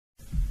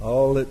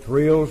All that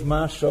thrills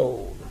my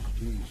soul is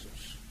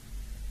Jesus.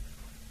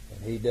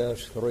 And He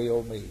does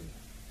thrill me.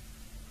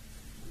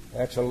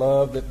 That's a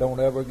love that don't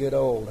ever get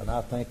old, and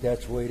I think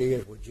that's the way it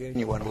is with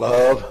genuine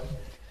love.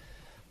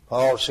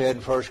 Paul said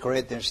in 1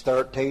 Corinthians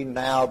 13,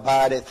 now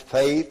abideth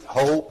faith,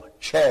 hope,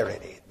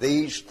 charity.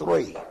 These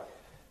three.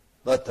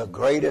 But the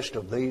greatest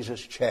of these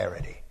is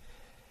charity.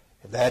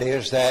 And that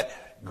is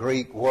that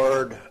Greek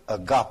word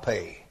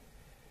agape,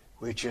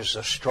 which is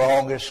the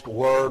strongest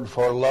word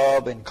for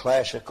love in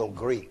classical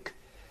Greek.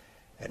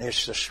 And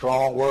it's the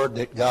strong word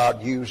that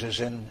God uses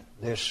in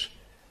this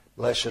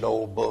blessed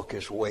old book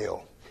as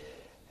well.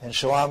 And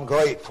so I'm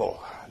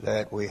grateful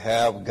that we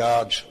have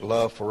God's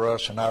love for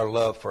us and our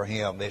love for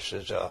Him. This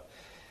is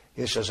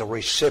a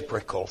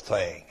reciprocal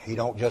thing. He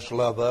don't just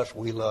love us,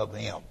 we love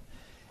Him.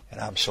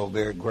 And I'm so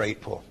very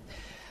grateful.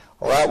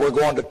 All right, we're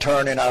going to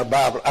turn in our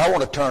Bible. I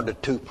want to turn to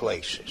two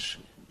places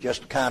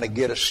just to kind of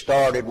get us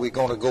started. We're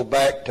going to go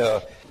back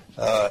to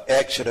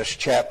Exodus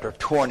chapter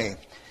 20.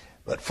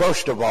 But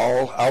first of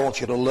all, I want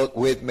you to look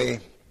with me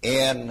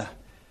in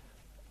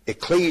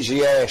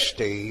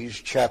Ecclesiastes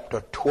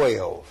chapter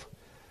 12.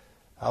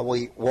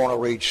 We want to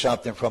read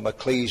something from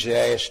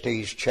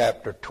Ecclesiastes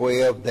chapter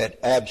 12 that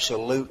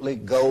absolutely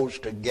goes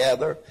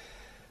together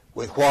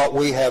with what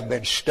we have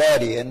been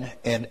studying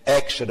in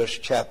Exodus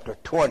chapter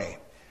 20.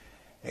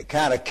 It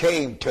kind of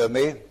came to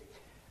me,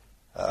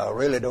 I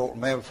really don't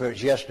remember if it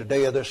was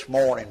yesterday or this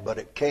morning, but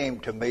it came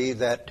to me,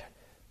 that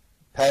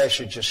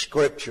passage of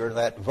Scripture,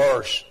 that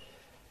verse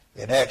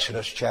in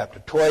Exodus chapter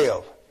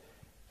 12.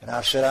 And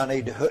I said I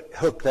need to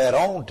hook that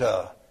on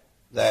to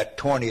that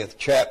 20th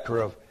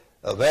chapter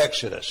of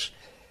Exodus.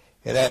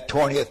 In that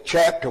 20th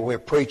chapter we're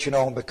preaching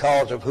on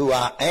because of who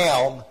I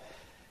am,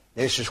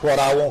 this is what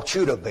I want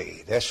you to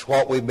be. That's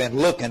what we've been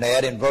looking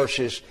at in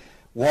verses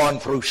 1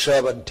 through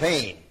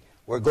 17.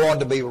 We're going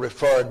to be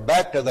referring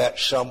back to that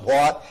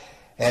somewhat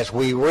as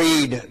we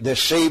read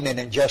this evening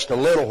in just a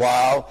little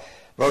while,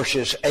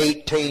 verses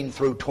 18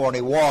 through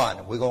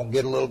 21. We're going to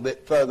get a little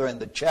bit further in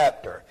the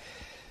chapter.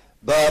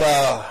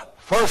 But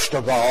first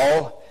of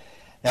all,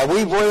 now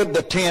we've read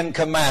the 10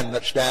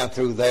 Commandments down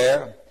through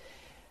there,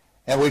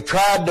 and we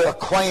tried to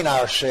acquaint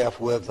ourselves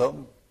with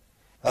them.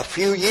 A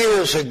few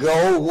years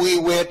ago, we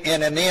went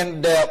in an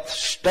in-depth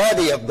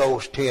study of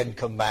those 10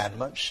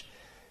 Commandments.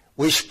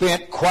 We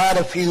spent quite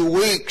a few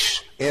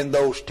weeks in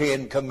those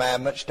 10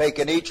 Commandments,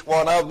 taking each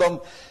one of them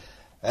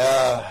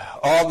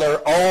on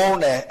their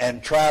own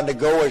and trying to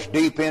go as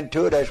deep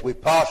into it as we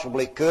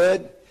possibly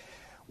could.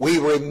 We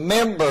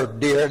remembered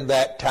during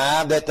that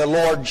time that the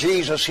Lord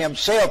Jesus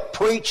Himself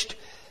preached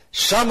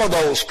some of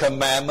those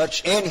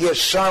commandments in His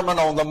Sermon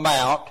on the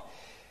Mount,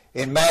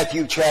 in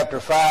Matthew chapter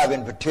 5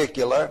 in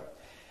particular,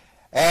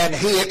 and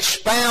He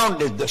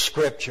expounded the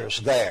Scriptures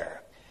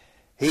there.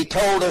 He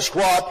told us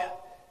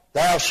what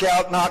thou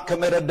shalt not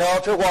commit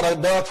adultery, what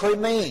adultery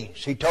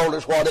means. He told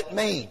us what it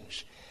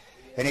means.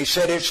 And He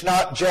said it's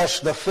not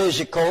just the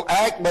physical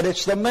act, but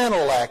it's the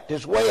mental act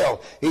as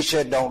well. He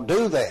said don't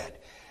do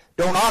that.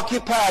 Don't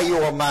occupy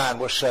your mind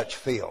with such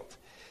filth.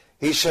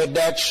 He said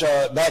that's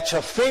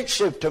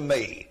offensive to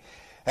me.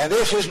 And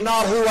this is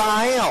not who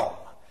I am.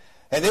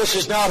 And this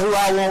is not who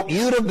I want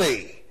you to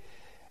be.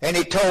 And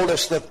He told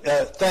us the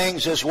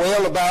things as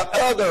well about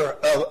other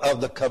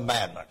of the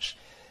commandments.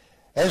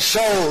 And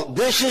so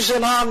this is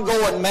an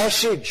ongoing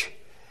message.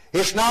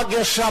 It's not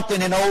just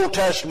something in Old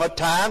Testament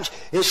times.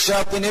 It's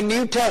something in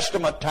New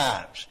Testament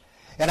times.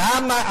 And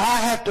I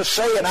have to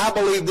say, and I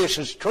believe this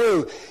is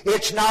true,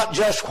 it's not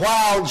just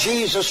while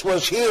Jesus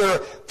was here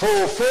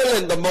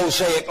fulfilling the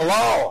Mosaic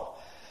law,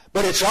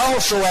 but it's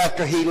also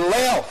after He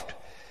left.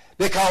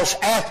 Because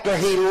after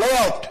He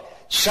left,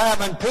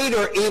 Simon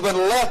Peter even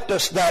left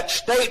us that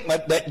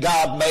statement that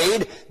God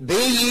made, be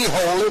ye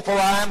holy, for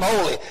I am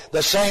holy.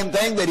 The same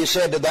thing that He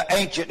said to the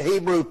ancient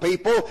Hebrew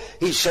people,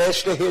 He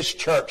says to His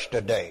church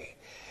today.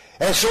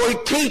 And so He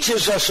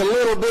teaches us a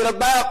little bit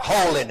about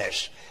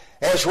holiness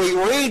as we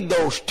read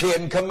those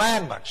 10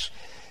 Commandments.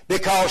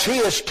 Because He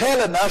is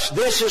telling us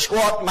this is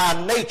what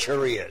my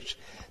nature is.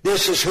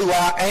 This is who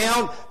I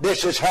am.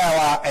 This is how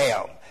I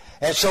am.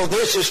 And so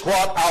this is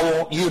what I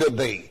want you to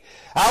be.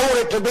 I want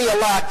it to be a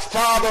like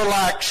father,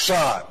 like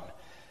son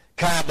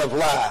kind of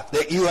life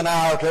that you and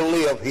I are to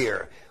live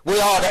here.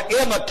 We ought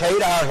to imitate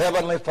our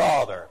Heavenly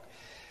Father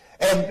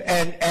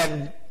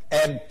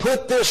and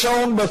put this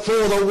on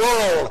before the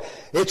world.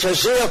 It's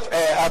as if,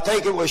 I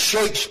think it was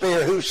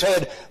Shakespeare who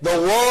said, the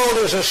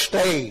world is a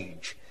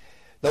stage.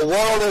 The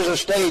world is a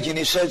stage, and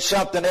he said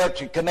something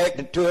else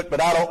connected to it,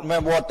 but I don't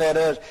remember what that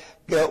is.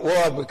 It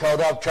was because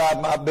I've tried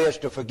my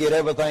best to forget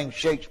everything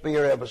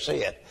Shakespeare ever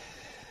said.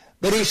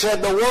 But he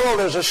said the world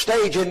is a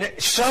stage, and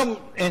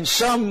in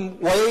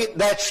some way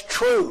that's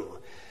true.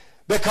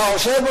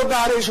 Because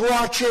everybody's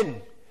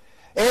watching.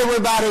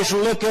 Everybody's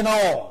looking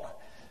on.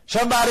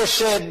 Somebody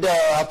said,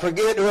 I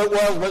forget who it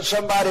was, but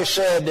somebody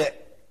said,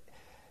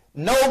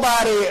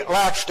 nobody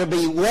likes to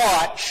be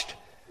watched,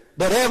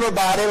 but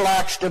everybody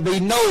likes to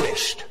be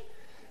noticed.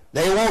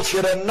 They want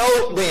you to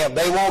note them.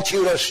 They want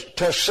you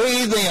to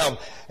see them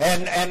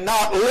and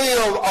not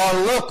live or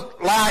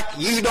look like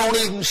you don't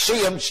even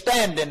see them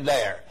standing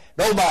there.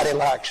 Nobody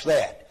likes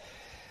that.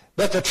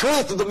 But the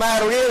truth of the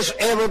matter is,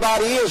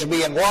 everybody is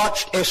being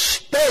watched,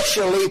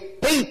 especially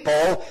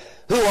people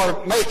who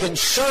are making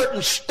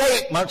certain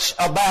statements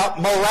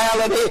about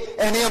morality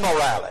and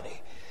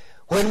immorality.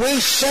 When we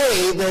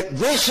say that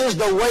this is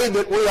the way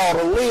that we ought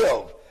to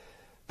live,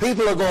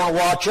 people are going to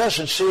watch us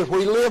and see if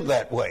we live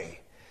that way.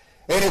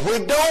 And if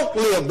we don't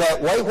live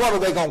that way, what are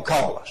they going to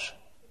call us?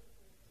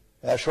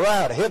 That's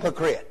right, a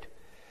hypocrite.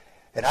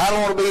 And I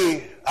don't want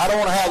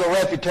to have the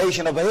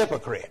reputation of a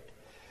hypocrite.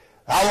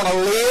 I want to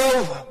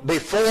live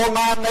before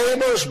my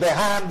neighbors,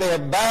 behind their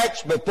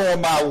backs, before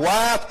my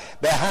wife,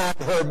 behind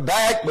her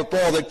back,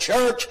 before the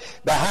church,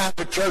 behind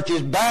the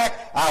church's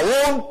back. I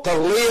want to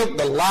live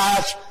the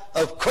life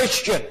of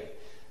Christian,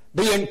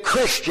 being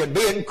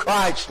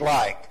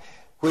Christ-like,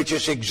 which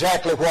is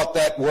exactly what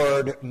that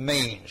word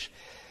means.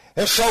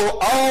 And so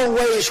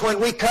always when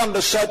we come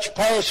to such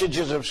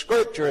passages of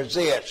Scripture as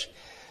this,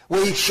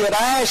 we should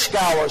ask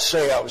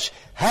ourselves,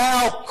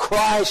 how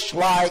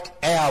Christ-like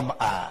am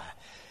I?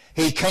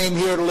 He came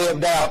here and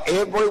lived out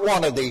every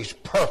one of these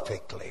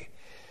perfectly.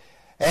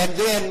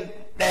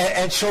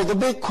 And so the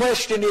big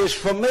question is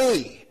for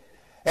me,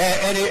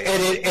 and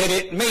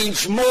it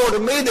means more to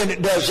me than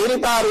it does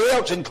anybody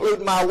else,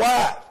 including my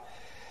wife.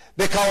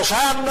 Because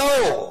I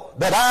know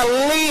that I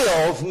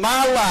live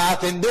my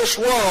life in this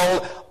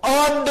world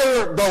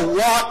under the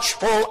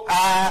watchful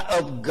eye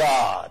of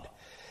God.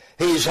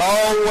 He's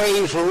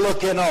always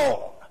looking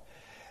on.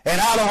 And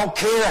I don't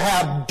care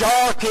how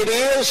dark it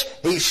is,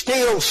 He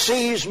still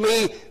sees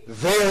me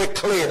very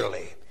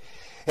clearly.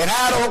 And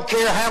I don't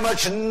care how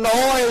much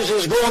noise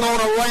is going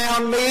on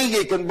around me.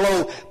 You can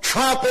blow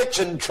trumpets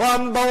and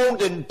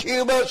trombones and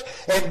tubas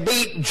and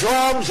beat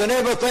drums and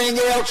everything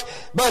else,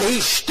 but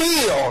He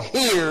still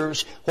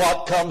hears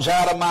what comes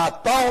out of my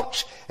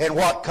thoughts and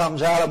what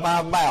comes out of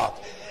my mouth.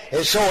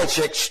 And so it's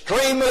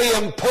extremely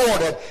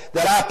important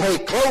that I pay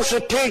close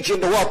attention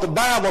to what the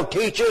Bible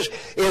teaches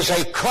is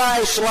a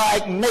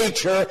Christ-like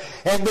nature,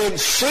 and then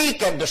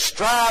seek and to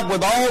strive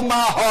with all my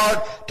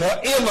heart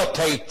to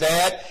imitate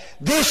that.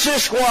 This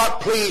is what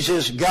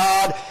pleases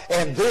God,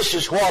 and this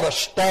is what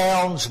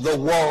astounds the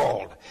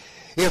world.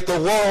 If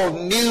the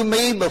world knew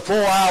me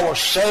before I was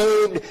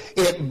saved,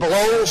 it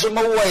blows them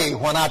away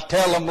when I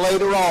tell them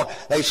later on.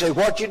 They say,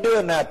 "What you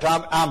doing now,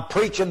 Tom?" "I'm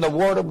preaching the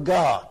Word of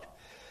God."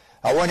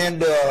 I went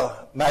into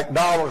a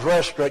McDonald's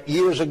restaurant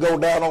years ago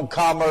down on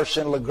Commerce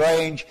in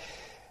LaGrange,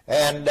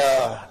 and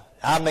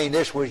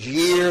this was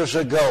years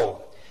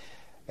ago.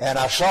 And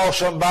I saw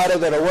somebody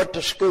that I went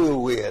to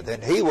school with,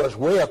 and he was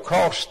way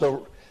across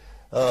the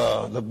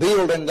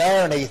building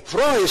there, and he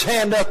threw his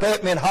hand up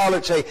at me and hollered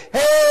and say,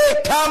 "Hey,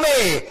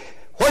 Tommy,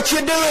 what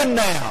you doing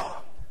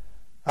now?"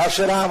 I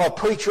said, "I'm a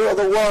preacher of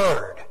the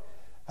Word."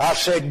 I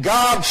said,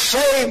 "God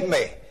saved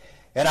me,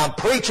 and I'm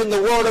preaching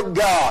the Word of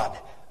God."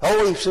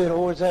 Oh, he said,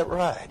 "Oh, is that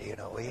right?" He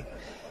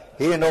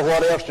didn't know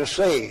what else to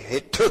say.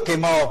 It took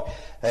him off.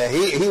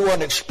 He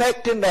wasn't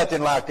expecting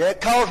nothing like that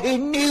because he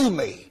knew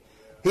me.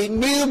 He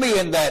knew me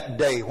in that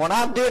day when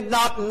I did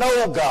not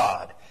know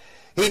God.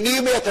 He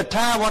knew me at the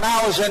time when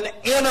I was an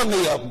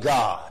enemy of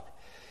God.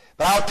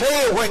 But I'll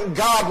tell you, when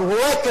God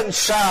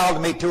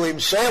reconciled me to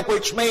Himself,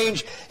 which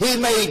means He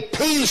made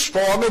peace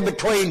for me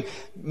between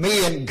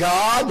me and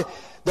God,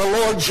 the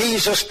Lord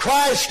Jesus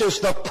Christ is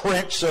the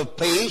Prince of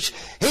Peace.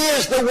 He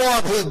is the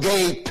one who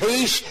gave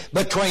peace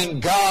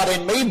between God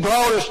and me,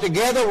 brought us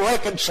together,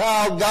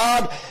 reconciled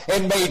God,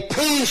 and made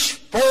peace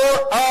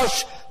for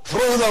us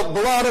through the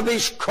blood of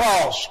His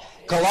cross.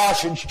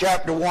 Colossians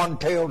chapter 1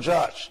 tells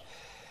us.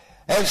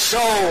 And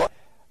so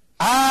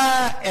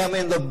I am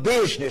in the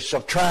business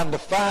of trying to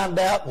find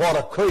out what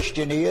a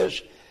Christian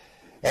is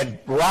and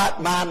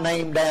write my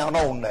name down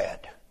on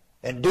that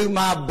and do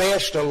my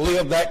best to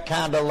live that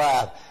kind of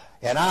life.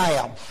 And I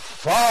am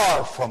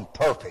far from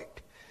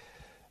perfect.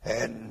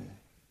 And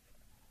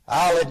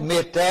I'll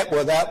admit that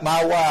without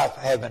my wife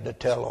having to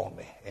tell on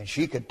me. And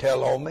she could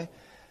tell on me.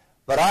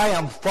 But I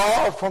am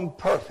far from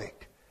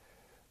perfect.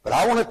 But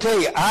I want to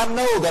tell you, I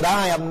know that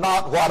I am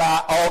not what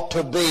I ought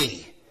to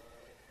be.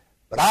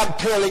 But I'm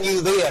telling you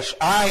this,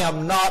 I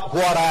am not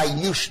what I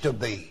used to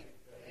be.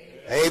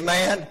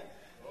 Amen?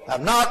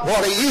 I'm not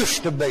what I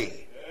used to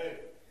be.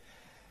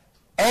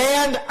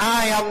 And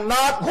I am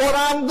not what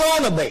I'm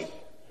going to be.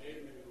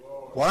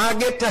 When I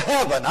get to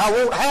heaven, I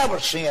won't have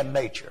a sin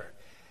nature.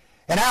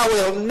 And I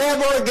will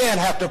never again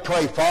have to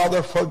pray,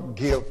 "Father,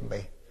 forgive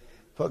me.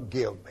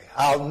 Forgive me."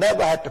 I'll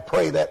never have to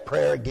pray that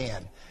prayer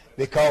again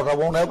because I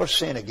won't ever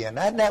sin again.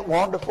 Isn't that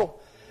wonderful?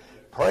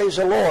 Praise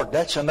the Lord.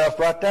 That's enough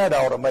right there.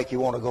 That ought to make you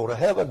want to go to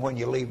heaven when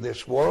you leave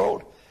this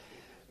world,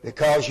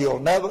 because you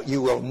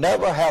will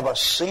never have a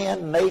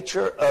sin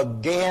nature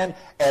again.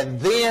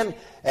 And then,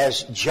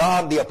 as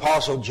John, the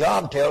Apostle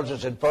John tells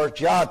us in 1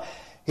 John,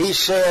 he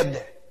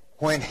said,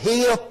 when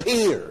He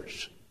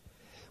appears,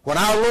 when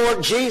our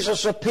Lord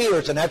Jesus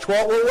appears, and that's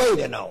what we're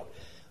waiting on,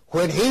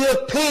 when He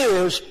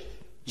appears,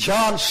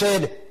 John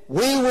said,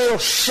 we will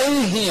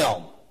see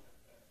Him.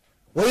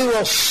 We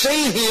will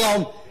see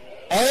Him,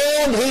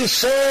 and He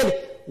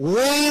said, we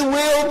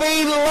will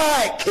be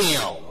like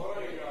Him.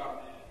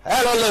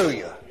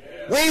 Hallelujah.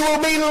 We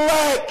will be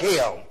like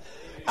Him.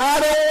 I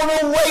don't want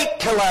to wait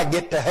till I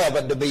get to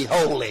heaven to be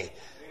holy.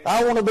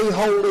 I want to be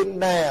holy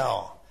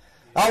now.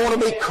 I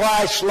want to be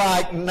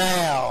Christ-like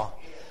now.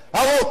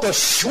 I want the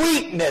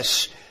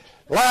sweetness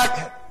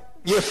like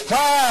you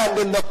find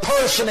in the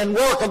person and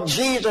work of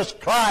Jesus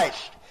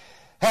Christ.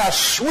 How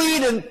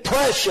sweet and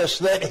precious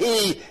that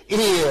He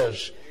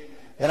is.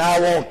 And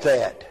I want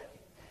that.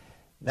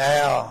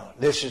 Now,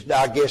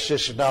 I guess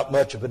this is not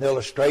much of an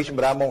illustration,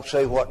 but I'm going to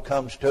say what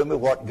comes to me,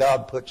 what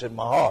God puts in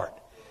my heart.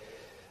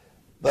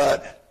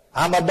 But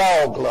I'm a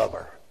dog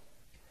lover.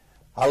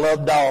 I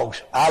love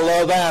dogs. I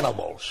love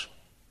animals.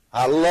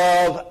 I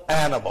love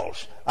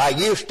animals. I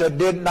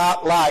did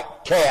not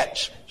like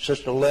cats,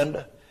 Sister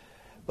Linda,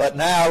 but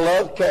now I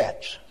love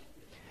cats.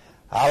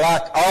 I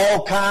like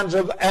all kinds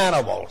of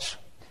animals.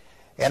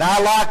 And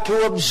I like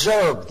to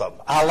observe them.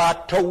 I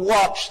like to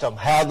watch them,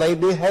 how they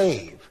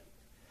behave.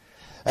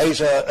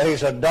 There's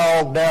a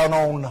dog down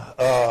on,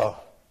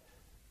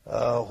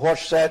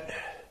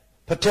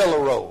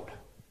 Patilla Road.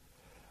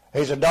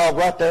 There's a dog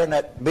right there in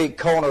that big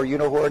corner. You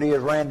know where it is,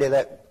 Randy?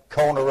 That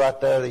corner right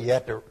there that you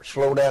have to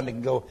slow down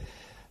and go.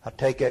 I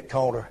take that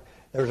corner.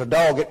 There's a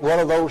dog at one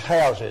of those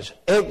houses.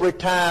 Every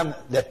time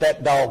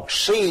that dog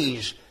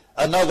sees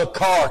another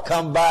car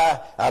come by,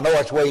 I know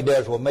that's the way he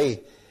does with me,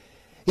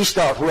 he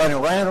starts running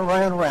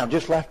around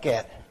just like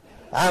that.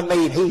 I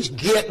mean, he's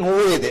getting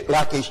with it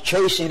like he's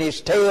chasing his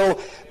tail,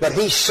 but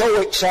he's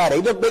so excited.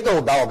 He's a big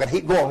old dog, and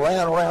he's going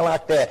round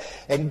like that.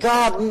 And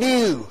God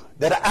knew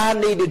that I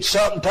needed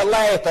something to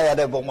laugh at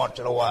every once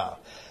in a while.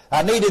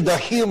 I needed the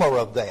humor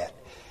of that.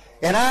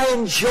 And I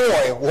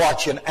enjoy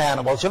watching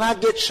animals, and I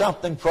get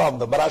something from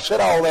them. But I said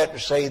all that to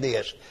say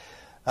this.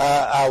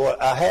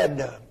 I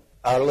had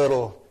a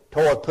little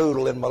toy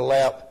poodle in my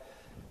lap,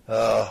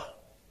 I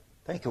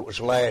think it was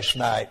last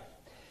night.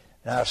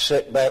 And I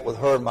sat back with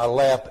her in my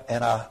lap,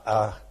 and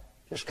I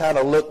just kind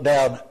of looked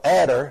down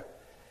at her,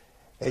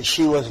 and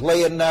she was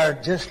laying there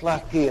just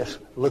like this,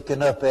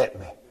 looking up at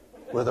me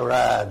with her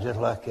eyes just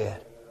like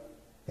that.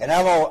 And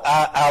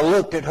I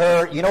looked at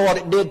her. You know what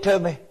it did to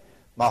me?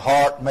 My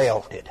heart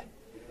melted.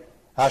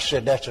 I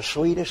said, that's the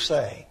sweetest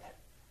thing.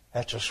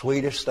 That's the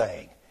sweetest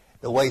thing.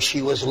 The way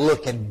she was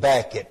looking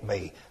back at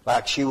me,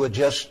 like she was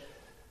just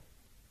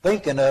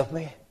thinking of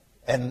me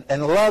and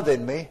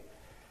loving me.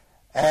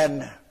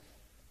 And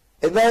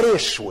that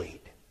is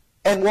sweet.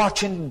 And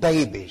watching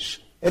babies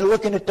and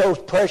looking at those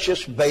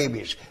precious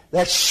babies,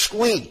 that's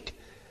sweet.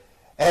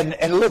 And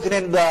looking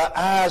in the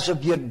eyes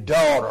of your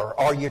daughter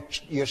or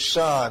your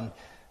son,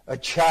 a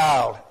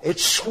child,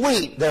 it's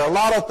sweet. There are a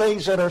lot of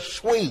things that are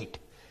sweet.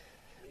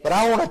 But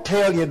I want to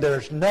tell you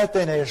there's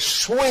nothing as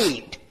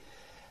sweet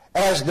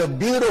as the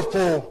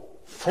beautiful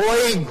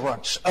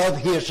fragrance of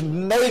His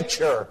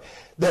nature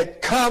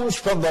that comes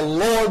from the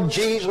Lord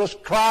Jesus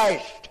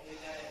Christ.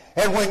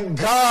 And when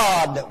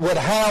God would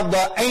have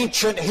the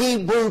ancient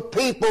Hebrew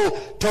people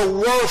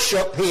to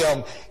worship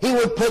Him, He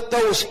would put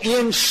those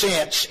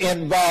incense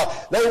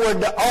involved. They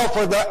would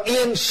offer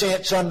the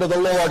incense unto the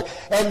Lord,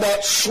 and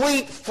that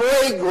sweet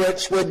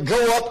fragrance would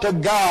go up to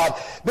God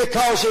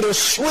because it is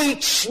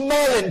sweet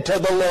smelling to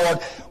the Lord.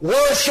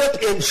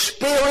 Worship in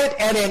spirit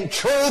and in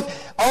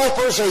truth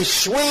offers a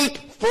sweet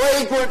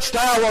fragrance to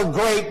our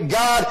great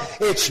God.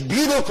 It's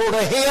beautiful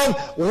to Him.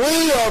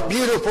 We are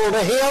beautiful to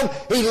Him.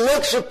 He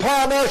looks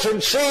upon us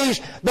and sees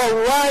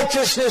the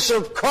righteousness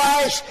of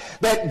Christ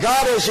that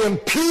God has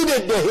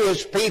imputed to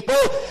His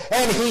people,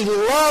 and He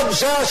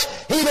loves us.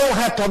 He don't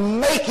have to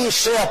make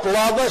Himself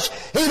love us.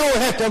 He don't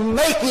have to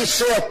make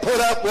Himself put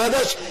up with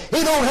us.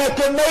 He don't have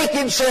to make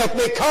Himself,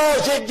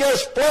 because it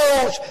just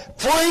flows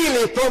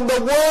freely from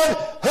the one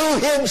who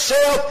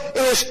Himself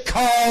is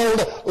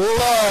called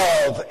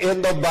love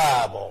in the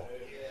Bible.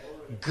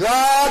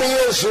 God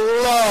is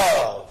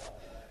love,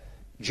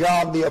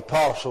 John the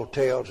Apostle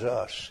tells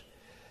us.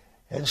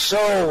 And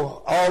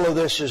so all of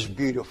this is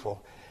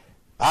beautiful.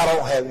 I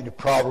don't have any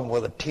problem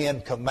with the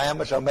 10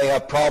 Commandments. I may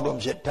have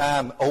problems at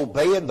times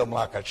obeying them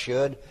like I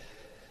should,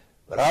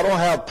 but I don't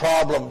have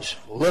problems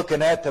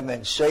looking at them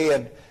and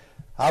saying,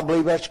 I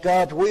believe that's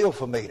God's will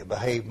for me to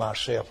behave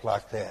myself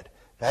like that,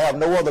 to have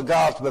no other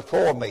gods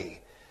before me,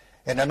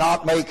 and to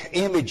not make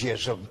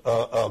images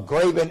of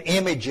graven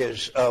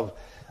images of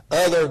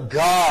other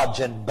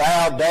gods and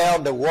bow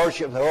down to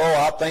worship. Oh,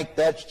 I think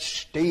that's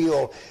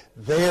still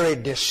very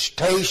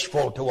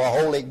distasteful to a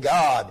holy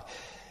God.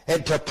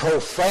 And to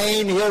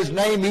profane His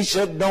name, He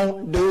said,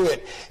 don't do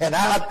it. And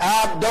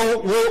I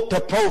don't want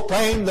to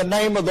profane the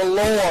name of the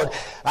Lord.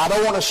 I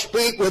don't want to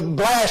speak with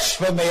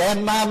blasphemy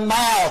in my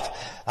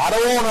mouth. I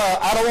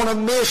don't want to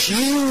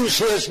misuse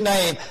His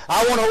name.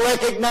 I want to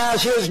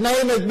recognize His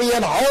name as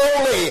being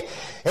holy.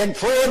 And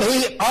friend,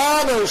 he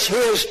honors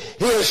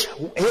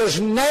his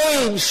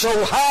name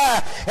so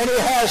high, and he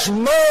has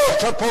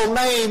multiple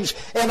names,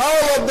 and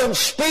all of them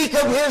speak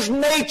of his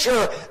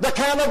nature, the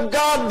kind of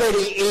God that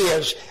he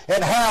is,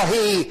 and how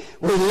he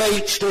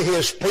relates to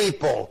his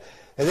people.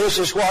 And this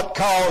is what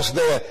caused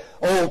the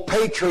old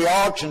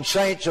patriarchs and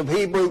saints of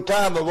Hebrew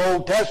time of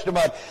Old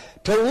Testament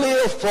to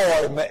live for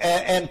him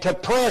and to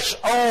press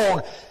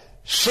on,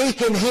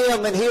 seeking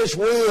him and his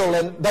will.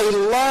 And they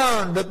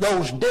learned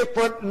those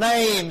different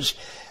names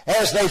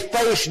as they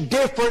faced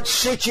different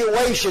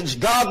situations.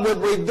 God would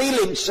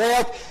reveal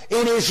himself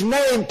in his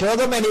name to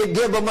them, and he'd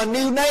give them a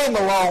new name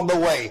along the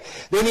way.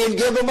 Then he'd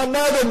give them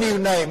another new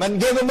name and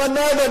give them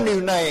another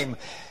new name.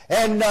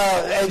 And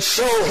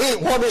so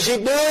what is he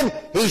doing?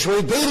 He's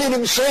revealing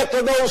himself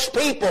to those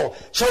people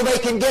so they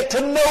can get to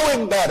know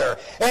him better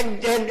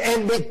and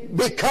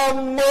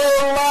become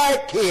more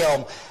like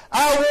him.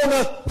 I want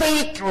to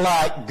think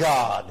like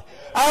God.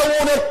 I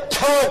want to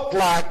talk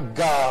like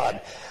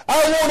God.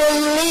 I want to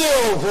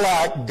live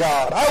like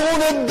God. I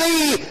want to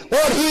be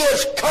what he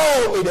has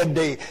called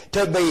me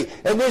to be.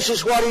 And this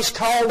is what he's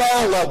called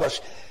all of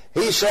us.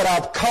 He said,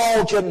 I've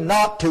called you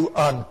not to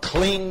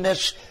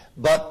uncleanness,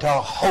 but to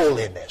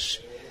holiness.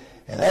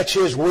 And that's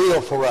his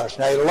will for us.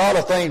 Now, a lot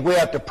of things we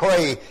have to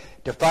pray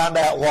to find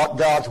out what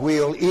God's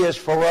will is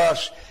for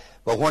us.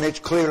 But when it's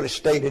clearly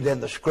stated in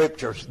the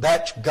Scriptures,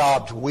 that's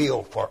God's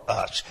will for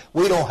us.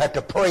 We don't have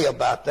to pray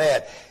about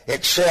that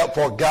except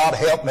for God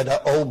help me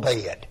to obey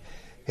it.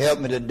 Help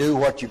me to do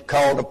what you've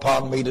called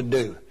upon me to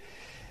do.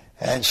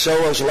 And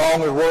so as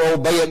long as we're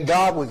obeying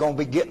God, we're going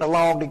to be getting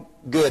along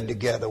good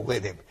together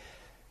with him.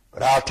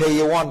 But I'll tell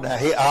you one,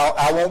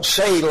 I won't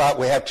say like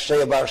we have to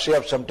say of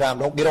ourselves sometimes,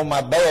 don't get on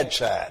my bad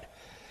side,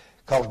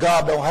 because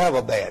God don't have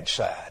a bad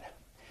side.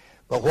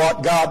 But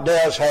what God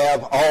does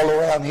have all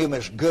around him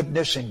is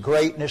goodness and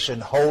greatness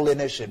and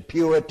holiness and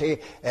purity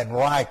and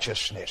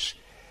righteousness.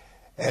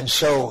 And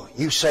so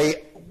you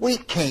say, we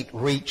can't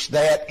reach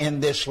that in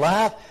this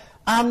life.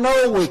 I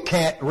know we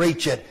can't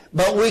reach it,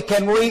 but we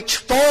can reach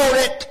for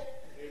it.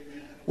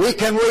 We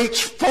can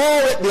reach for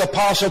it. The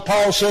Apostle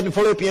Paul said in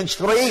Philippians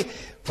 3,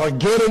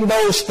 forgetting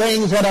those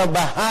things that are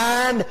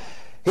behind,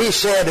 he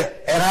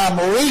said, and I'm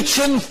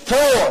reaching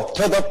forth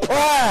to the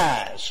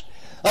prize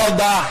of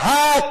the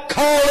high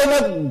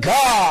calling of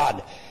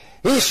God.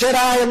 He said,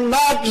 I am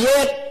not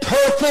yet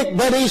perfect,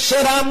 but he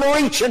said,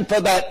 I'm reaching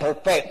for that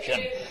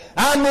perfection.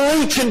 I'm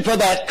reaching for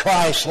that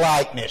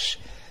Christ-likeness.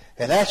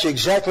 And that's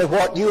exactly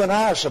what you and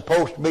I are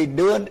supposed to be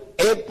doing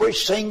every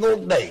single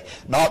day.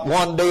 Not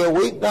 1 day a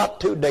week, not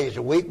 2 days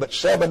a week, but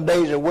 7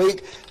 days a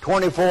week,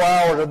 24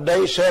 hours a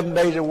day, 7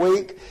 days a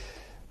week,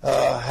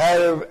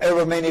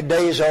 however many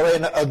days are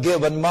in a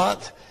given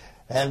month,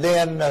 and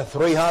then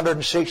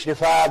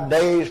 365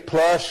 days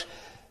plus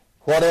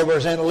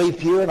whatever's in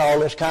leap year and all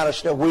this kind of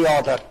stuff. We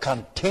ought to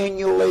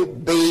continually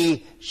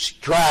be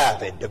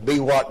striving to be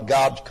what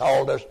God's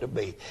called us to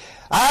be.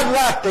 I'd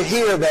like to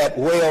hear that,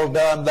 well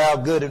done, thou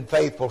good and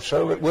faithful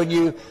servant, wouldn't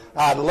you?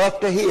 I'd love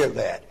to hear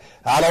that.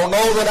 I don't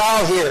know that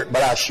I'll hear it,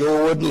 but I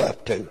sure would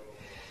love to.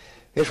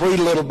 Let's read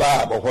a little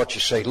Bible, what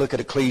you say. Look at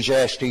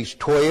Ecclesiastes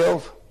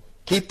 12.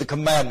 Keep the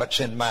commandments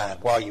in mind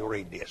while you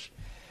read this.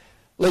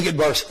 Look at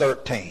verse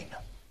 13.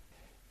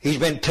 He's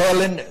been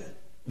telling,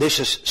 this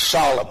is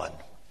Solomon,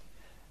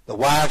 the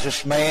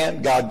wisest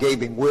man. God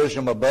gave him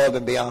wisdom above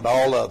and beyond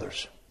all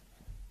others.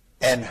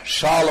 And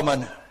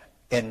Solomon,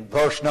 in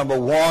verse number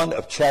 1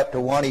 of chapter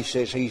 1, he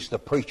says he's the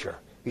preacher.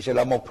 He said,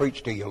 I'm going to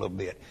preach to you a little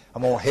bit.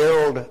 I'm going to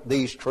herald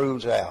these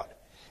truths out.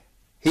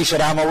 He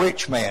said, I'm a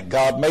rich man.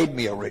 God made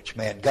me a rich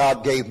man.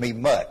 God gave me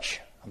much.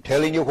 I'm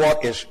telling you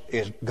what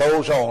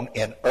goes on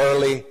in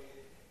early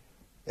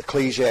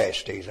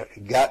Ecclesiastes.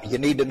 You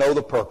need to know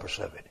the purpose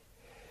of it.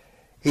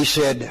 He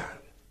said,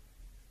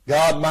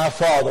 God my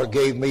Father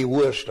gave me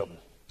wisdom.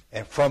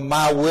 And from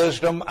my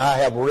wisdom I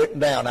have written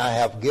down,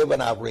 I've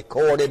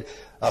recorded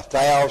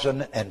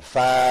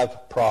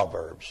 1,005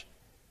 proverbs,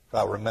 if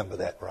I remember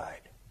that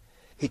right.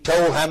 He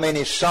told how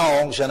many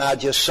songs, and I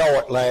just saw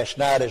it last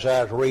night as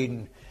I was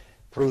reading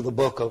through the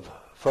book of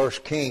 1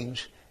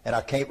 Kings, and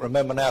I can't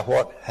remember now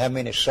how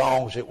many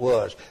songs it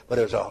was, but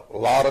there's a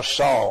lot of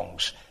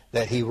songs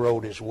that he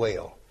wrote as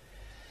well.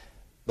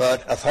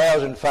 But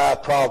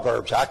 1,005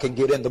 proverbs. I can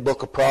get in the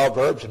book of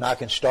Proverbs and I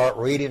can start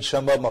reading.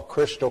 Some of them are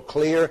crystal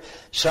clear.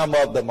 Some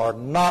of them are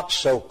not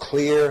so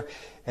clear.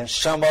 And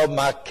some of them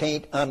I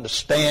can't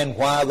understand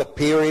why the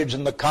periods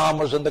and the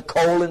commas and the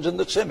colons and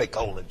the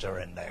semicolons are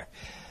in there.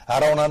 I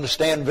don't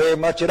understand very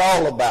much at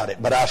all about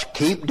it, but I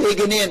keep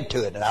digging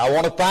into it, and I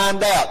want to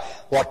find out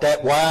what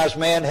that wise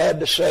man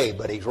had to say.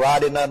 But he's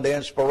writing under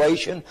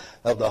inspiration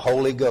of the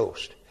Holy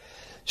Ghost.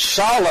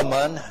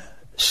 Solomon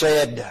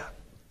said,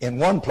 in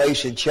one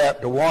place in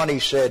chapter 1, he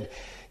said,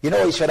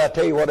 I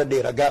tell you what I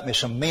did. I got me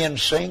some men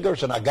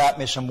singers and I got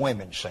me some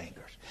women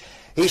singers.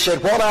 He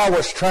said, what I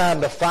was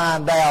trying to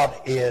find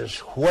out is,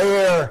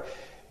 where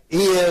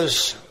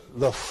is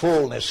the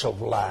fullness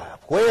of life?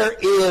 Where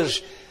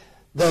is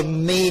the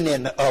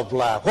meaning of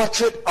life?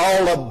 What's it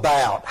all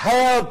about?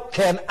 How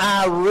can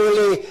I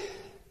really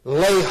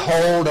lay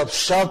hold of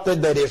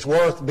something that is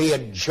worth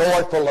being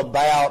joyful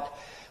about?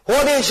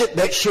 What is it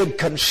that should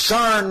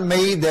concern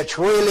me that's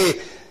really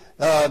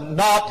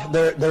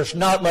there's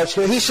not much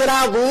to it? He said,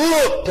 I've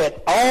looked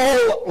at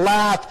all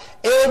life,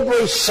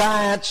 every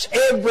science,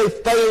 every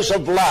phase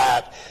of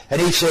life. And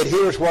he said,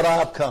 here's what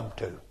I've come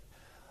to.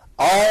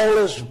 All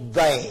is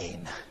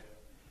vain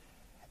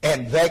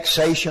and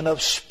vexation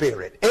of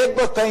spirit.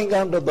 Everything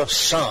under the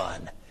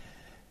sun.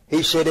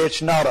 He said,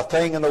 it's not a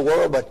thing in the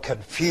world but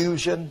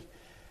confusion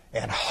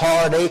and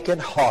heartache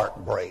and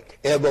heartbreak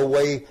every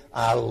way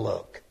I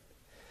look.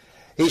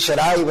 He said,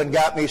 I even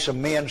got me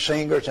some men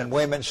singers and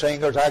women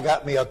singers. I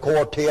got me a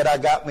quartet. I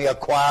got me a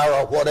choir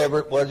or whatever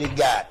it was he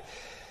got.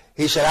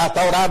 He said, I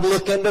thought I'd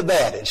look into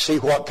that and see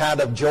what kind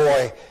of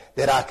joy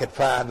that I could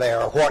find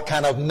there or what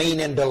kind of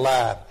meaning to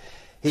life.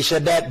 He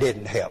said, that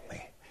didn't help me.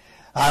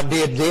 I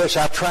did this,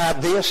 I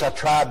tried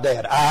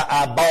that.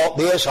 I bought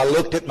this, I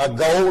looked at my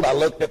gold, I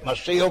looked at my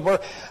silver,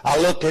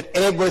 I looked at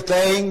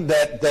everything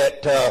that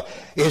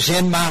is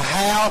in my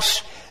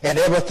house and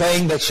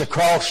everything that's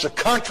across the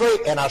country,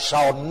 and I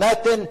saw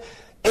nothing,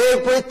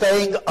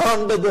 everything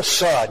under the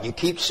sun. You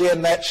keep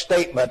seeing that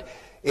statement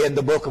in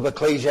the book of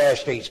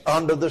Ecclesiastes,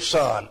 under the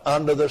sun,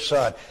 under the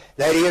sun.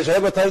 That is,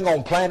 everything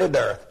on planet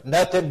Earth,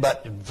 nothing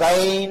but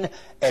vain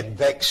and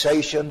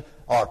vexation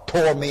or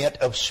torment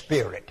of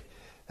spirit.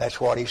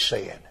 That's what he's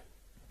saying.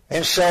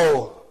 And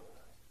so,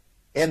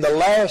 in the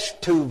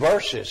last two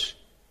verses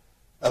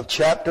of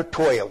chapter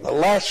 12, the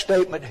last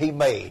statement he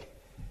made,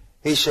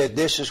 he said,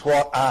 this is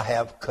what I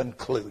have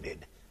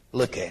concluded.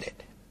 Look at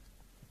it.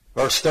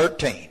 Verse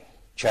 13,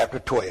 chapter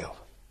 12.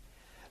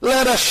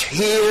 Let us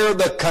hear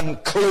the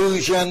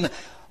conclusion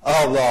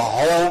of the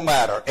whole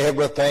matter,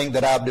 everything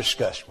that I've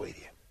discussed with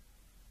you.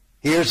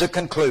 Here's the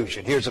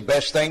conclusion. Here's the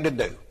best thing to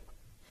do.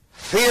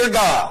 Fear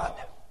God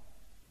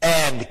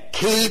and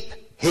keep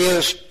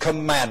His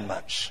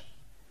commandments.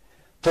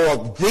 For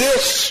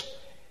this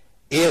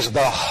is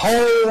the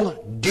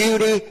whole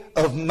duty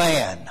of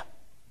man.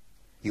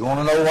 You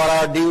want to know what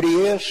our duty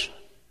is?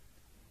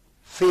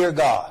 Fear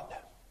God.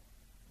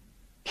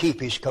 Keep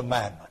His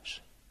commandments.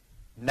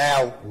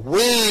 Now,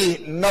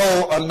 we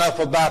know enough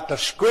about the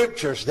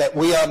Scriptures that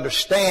we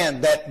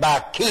understand that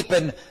by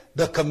keeping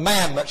the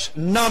commandments,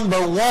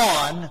 number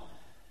one,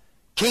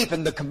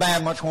 keeping the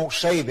commandments won't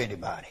save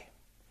anybody.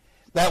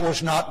 That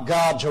was not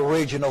God's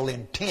original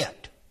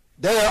intent.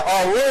 There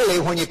are really,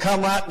 when you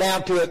come right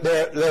down to it,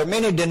 there are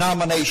many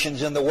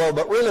denominations in the world,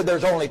 but really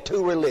there's only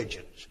two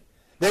religions.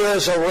 There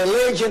is a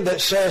religion that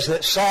says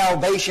that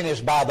salvation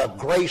is by the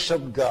grace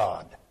of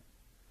God.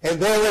 And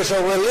there is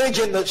a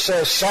religion that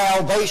says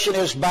salvation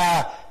is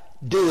by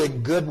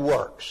doing good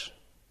works.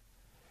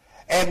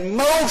 And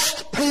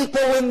most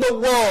people in the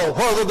world,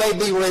 whether they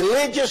be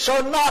religious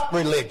or not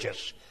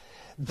religious,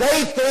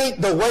 they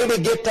think the way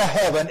to get to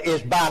heaven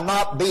is by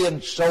not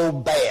being so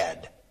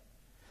bad.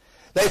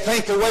 They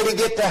think the way to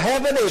get to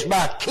heaven is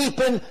by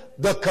keeping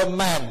the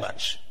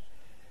commandments.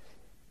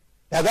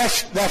 Now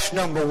that's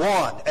number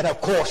one. And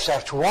of course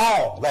that's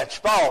wrong. That's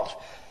false.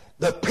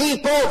 The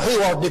people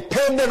who are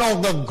dependent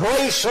on the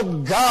grace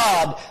of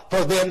God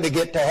for them to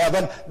get to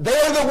heaven,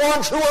 they're the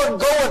ones who are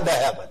going to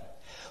heaven.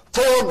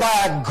 For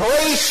by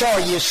grace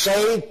are you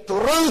saved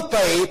through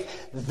faith.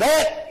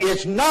 That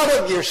is not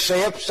of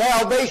yourself.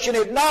 Salvation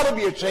is not of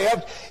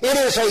yourself. It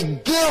is a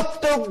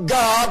gift of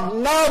God,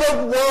 not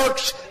of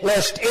works,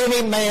 lest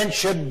any man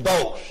should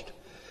boast.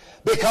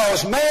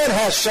 Because man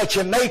has such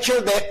a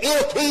nature that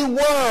if he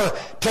were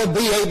to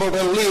be able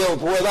to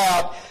live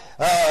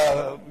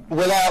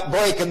without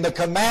breaking the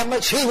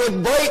commandments, he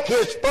would break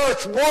his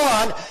first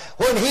one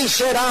when he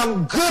said,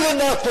 I'm good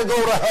enough to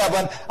go to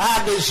heaven.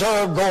 I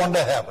deserve going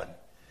to heaven.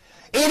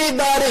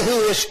 Anybody who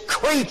is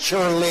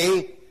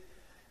creaturely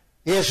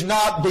is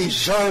not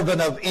deserving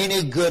of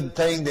any good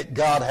thing that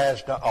God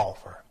has to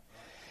offer.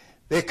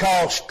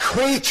 Because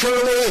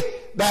creaturely,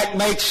 that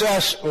makes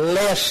us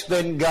less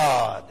than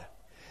God.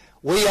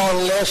 We are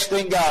less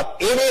than God.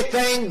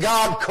 Anything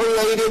God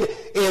created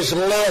is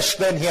less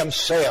than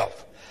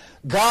Himself.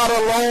 God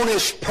alone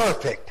is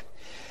perfect.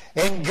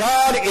 And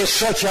God is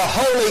such a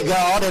holy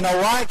God and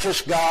a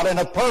righteous God and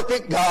a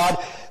perfect God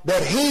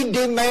that He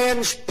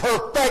demands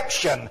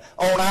perfection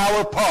on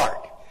our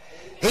part.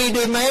 He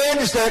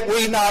demands that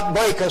we not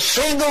break a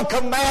single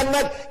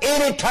commandment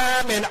any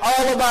time in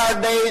all of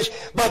our days,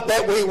 but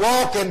that we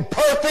walk in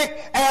perfect,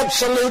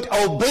 absolute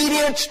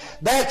obedience.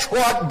 That's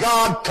what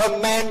God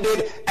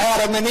commanded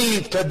Adam and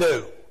Eve to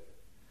do.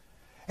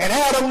 And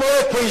Adam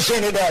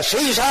represented us.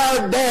 He's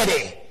our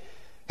daddy.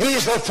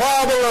 He's the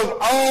father of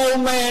all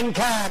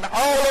mankind.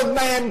 All of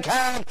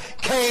mankind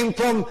came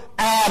from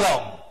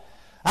Adam.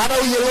 I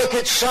know you look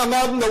at some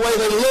of them, the way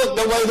they look,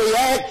 the way they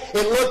act,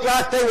 it looked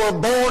like they were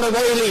born of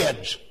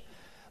aliens.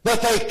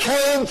 But they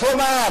came from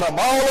Adam.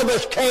 All of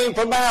us came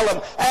from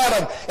Adam.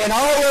 And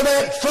all of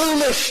that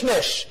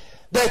foolishness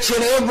that's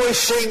in every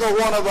single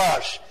one of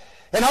us,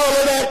 and all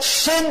of that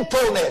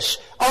sinfulness,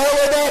 all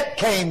of that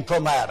came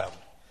from Adam.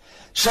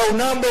 So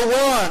number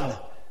one,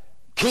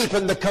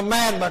 keeping the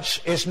commandments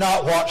is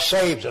not what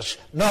saves us.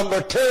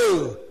 Number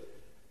two,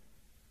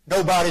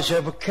 nobody's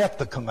ever kept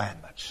the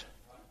commandments.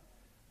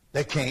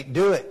 They can't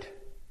do it.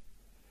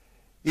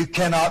 You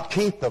cannot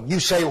keep them. You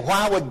say,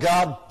 why would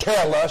God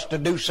tell us to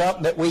do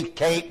something that we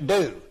can't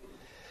do?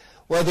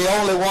 Well, the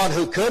only one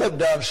who could have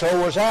done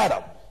so was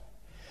Adam,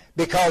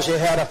 because he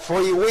had a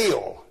free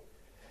will.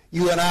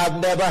 You and I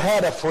have never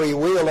had a free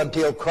will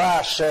until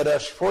Christ set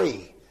us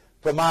free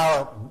from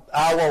our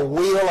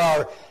will.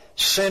 Our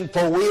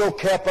sinful will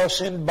kept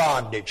us in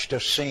bondage to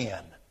sin.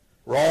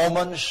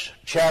 Romans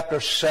chapter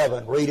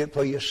 7, read it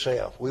for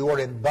yourself. We were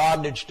in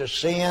bondage to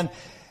sin,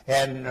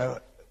 and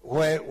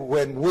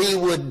when we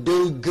would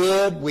do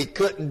good, we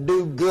couldn't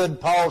do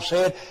good, Paul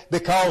said,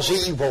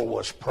 because evil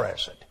was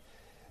present.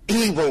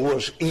 Evil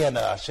was in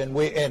us,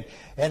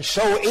 and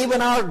so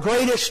even our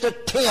greatest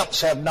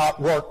attempts have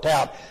not worked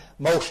out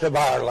most of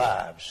our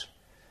lives.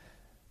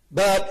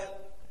 But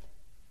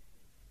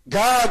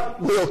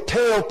God will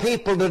tell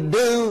people to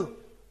do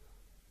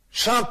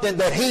something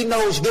that He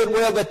knows good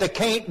well that they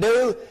can't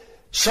do,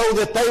 so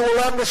that they will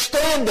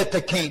understand that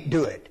they can't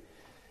do it.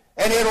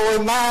 And it'll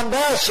remind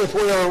us, if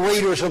we are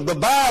readers of the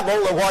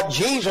Bible, of what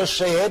Jesus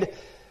said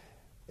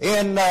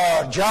in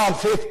John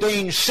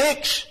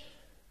 15:6.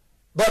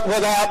 But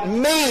without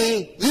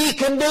me, ye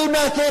can do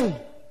nothing.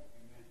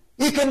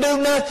 You can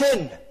do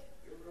nothing.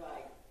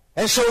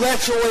 And so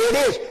that's the way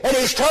it is. And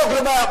he's talking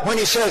about, when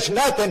he says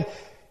nothing,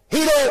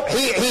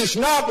 he's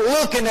not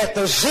looking at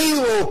the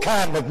zero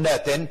kind of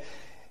nothing,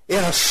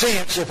 in a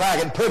sense, if I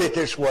can put it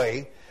this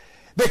way,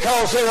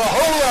 because there are a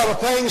whole lot of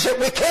things that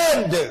we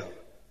can do.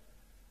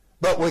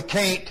 But we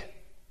can't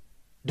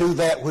do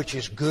that which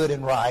is good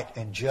and right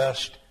and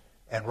just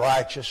and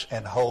righteous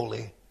and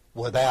holy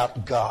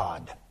without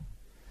God,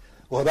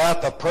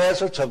 without the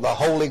presence of the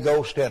Holy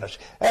Ghost in us.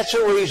 That's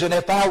the reason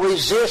if I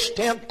resist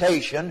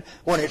temptation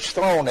when it's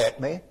thrown at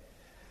me,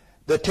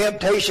 the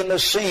temptation to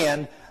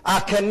sin, I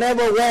can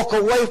never walk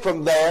away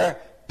from there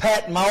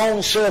patting my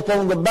own self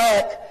on the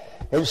back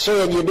and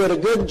saying, you did a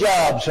good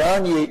job,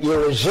 son.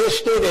 You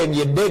resisted and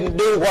you didn't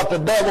do what the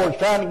devil was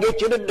trying to get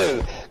you to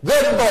do.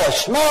 Good boy,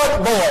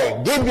 smart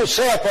boy. Give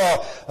yourself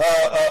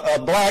a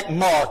black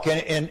mark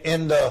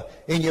in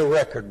your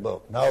record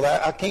book. No,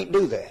 I can't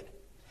do that.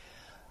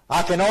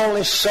 I can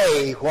only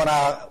say, when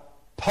I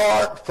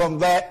part from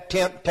that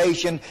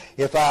temptation,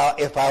 if I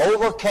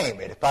overcame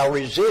it, if I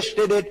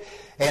resisted it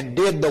and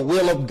did the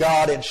will of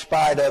God in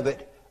spite of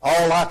it,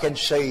 all I can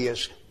say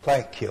is,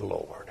 thank you,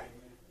 Lord.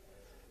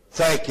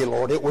 Thank you,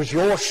 Lord. It was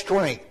your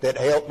strength that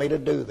helped me to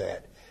do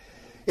that.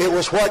 It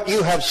was what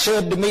you have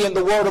said to me in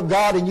the Word of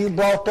God, and you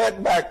brought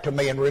that back to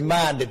me and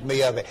reminded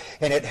me of it.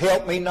 And it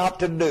helped me not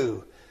to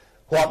do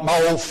what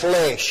my old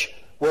flesh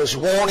was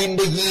wanting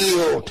to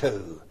yield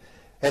to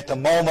at the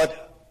moment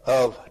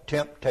of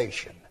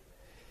temptation.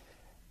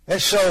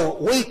 And so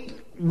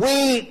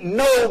we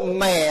know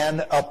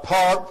man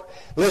apart.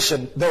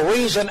 Listen, the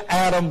reason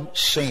Adam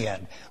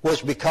sinned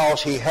was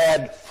because he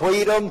had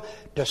freedom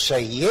to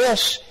say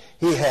yes.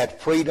 He had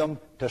freedom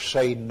to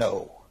say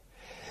no.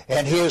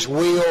 And his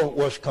will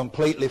was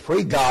completely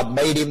free. God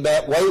made him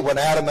that way. When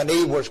Adam and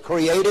Eve was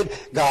created,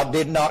 God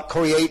did not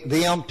create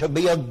them to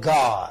be a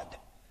God.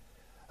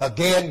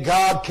 Again,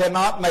 God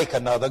cannot make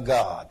another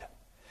God.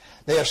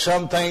 There are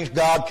some things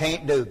God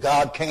can't do.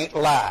 God can't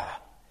lie.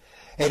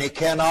 And He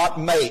cannot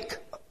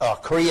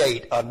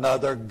create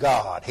another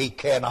God. He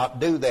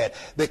cannot do that,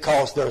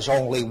 because there's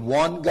only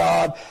one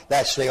God.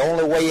 That's the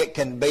only way it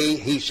can be.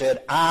 He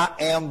said, I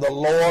am the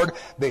Lord.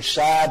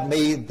 Beside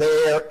me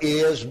there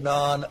is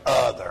none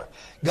other.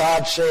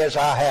 God says,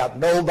 I have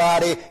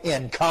nobody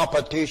in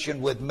competition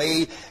with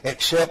me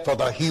except for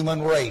the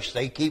human race.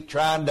 They keep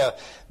trying to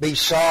be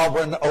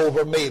sovereign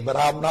over me, but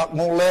I'm not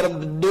going to let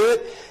them do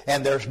it,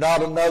 and there's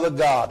not another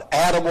God.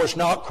 Adam was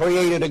not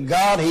created a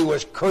God. He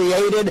was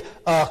created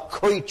a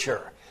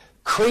creature.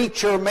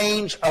 Creature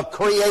means a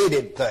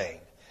created thing.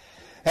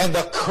 And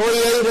the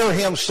Creator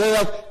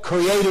Himself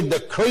created the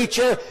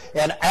creature,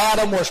 and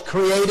Adam was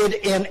created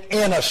in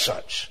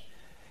innocence.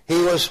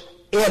 He was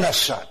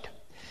innocent.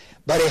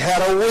 But he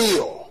had a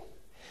will.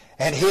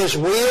 And his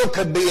will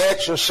could be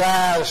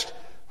exercised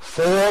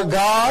for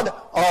God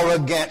or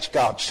against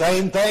God.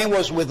 Same thing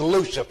was with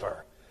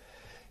Lucifer.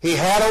 He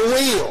had a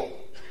will.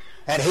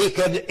 And he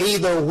could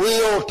either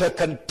will to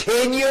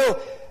continue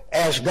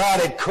as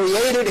God had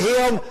created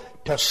him,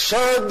 to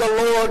serve the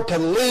Lord, to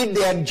lead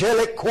the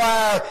angelic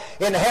choir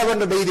in heaven,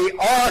 to be the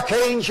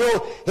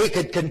archangel. He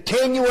could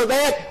continue with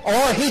that,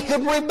 or he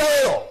could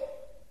rebel.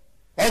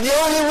 And the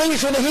only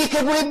reason he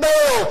could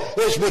rebel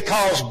is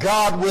because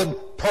God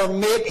would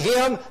permit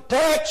him to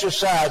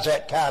exercise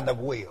that kind of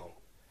will.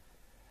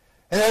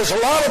 And there's a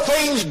lot of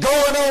things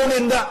going on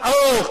in the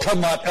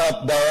ultimate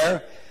up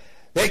there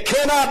that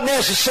cannot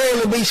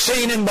necessarily be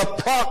seen in the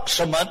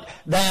proximate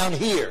down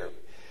here.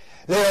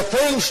 There are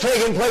things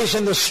taking place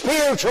in the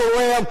spiritual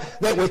realm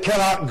that we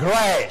cannot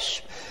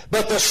grasp.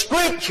 But the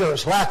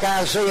Scriptures, like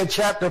Isaiah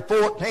chapter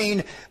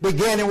 14,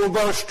 beginning with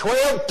verse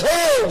 12,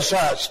 tells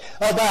us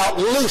about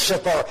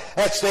Lucifer.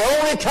 That's the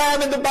only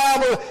time in the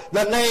Bible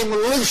the name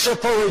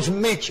Lucifer is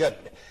mentioned.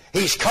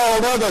 He's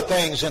called other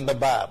things in the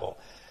Bible.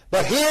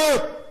 But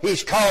here,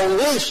 he's called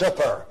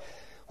Lucifer,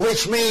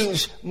 which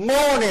means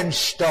morning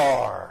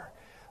star,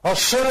 or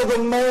son of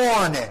the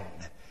morning.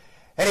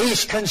 And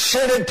he's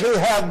considered to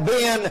have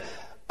been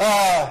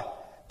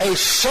a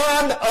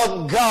son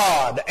of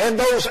God. And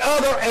those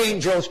other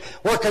angels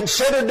were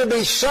considered to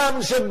be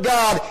sons of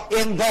God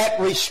in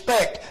that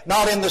respect,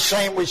 not in the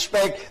same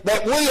respect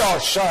that we are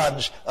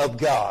sons of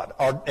God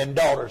and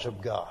daughters of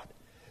God.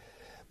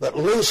 But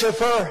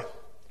Lucifer,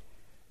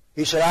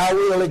 he said, I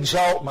will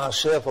exalt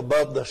myself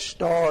above the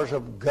stars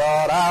of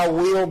God. I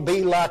will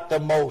be like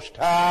the Most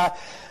High.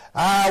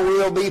 I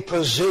will be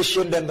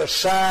positioned in the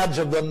sides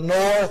of the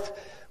north.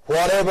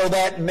 Whatever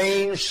that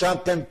means,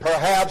 something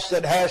perhaps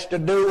that has to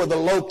do with the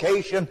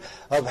location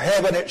of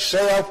heaven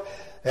itself.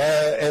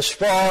 As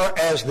far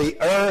as the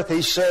earth,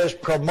 he says,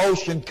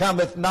 promotion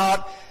cometh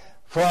not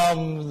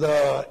from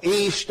the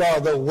east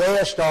or the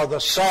west or the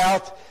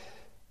south.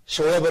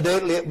 So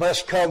evidently it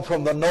must come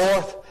from the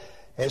north.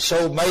 And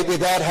so maybe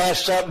that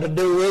has something to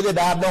do with it.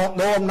 I don't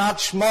know. I'm not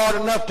smart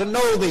enough to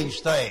know these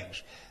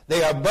things.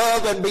 They are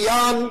above and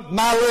beyond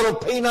my little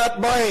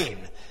peanut brain.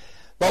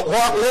 But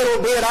what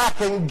little bit I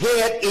can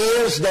get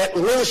is that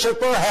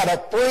Lucifer had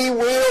a free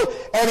will,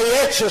 and he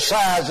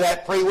exercised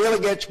that free will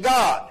against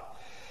God.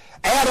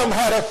 Adam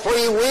had a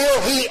free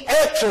will. He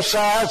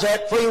exercised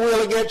that free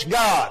will against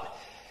God.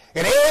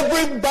 And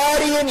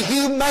everybody in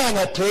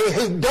humanity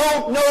who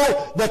don't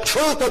know the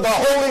truth of the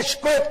Holy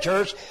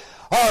Scriptures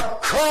are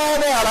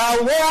crying out, I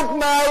want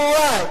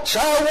my rights.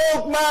 I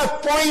want my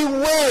free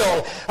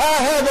will. I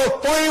have a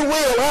free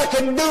will. I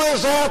can do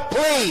as I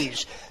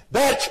please.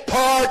 That's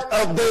part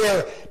of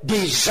their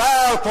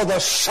desire for the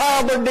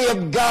sovereignty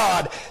of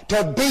God,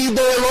 to be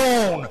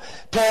their own,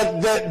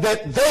 that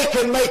they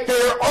can make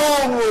their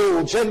own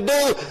rules and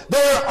do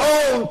their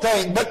own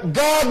thing. But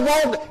God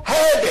won't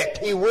have it.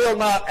 He will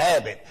not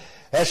have it.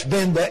 That's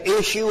been the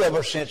issue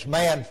ever since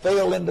man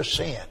fell into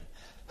sin.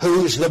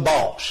 Who's the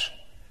boss?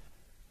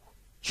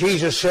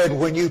 Jesus said,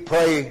 when you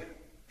pray,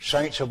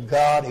 saints of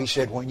God, he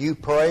said, when you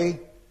pray,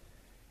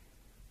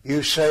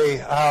 you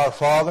say, Our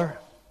Father,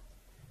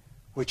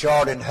 which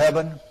art in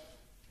heaven,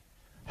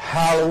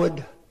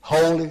 hallowed,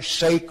 holy,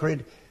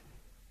 sacred,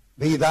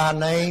 be thy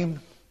name.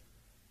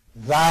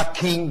 Thy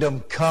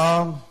kingdom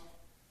come.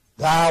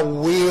 Thy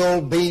will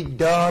be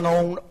done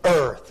on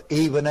earth,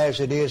 even as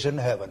it is in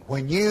heaven.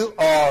 When you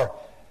are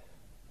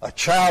a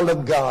child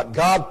of God,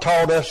 God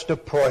taught us to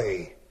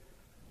pray,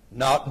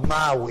 not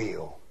my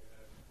will,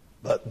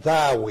 but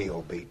thy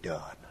will be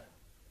done.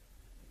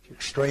 It's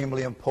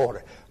extremely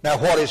important. Now,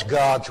 what is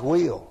God's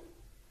will?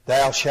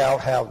 Thou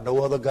shalt have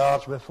no other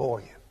gods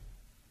before you.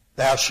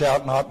 Thou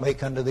shalt not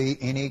make unto thee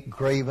any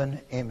graven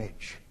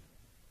image.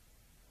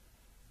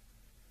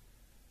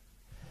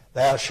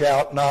 Thou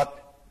shalt not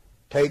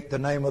take the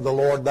name of the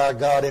Lord thy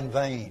God in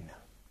vain.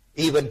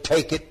 Even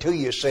take it to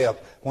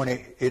yourself when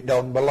it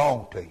doesn't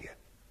belong to you,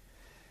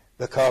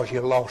 because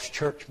you're a lost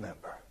church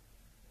member.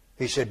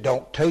 He said,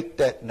 don't take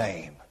that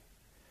name.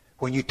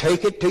 When you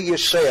take it to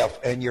yourself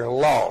and you're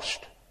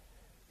lost,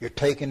 you're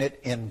taking it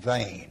in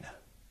vain.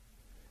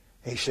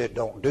 He said,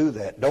 don't do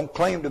that. Don't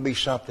claim to be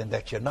something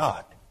that you're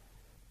not.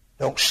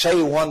 Don't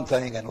say one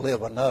thing and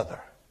live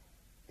another.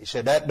 He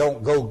said, that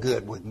don't go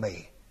good with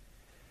me.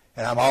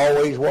 And I'm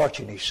always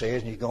watching, he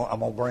says, and I'm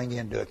going to bring you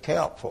into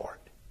account for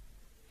it.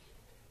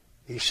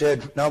 He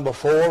said, number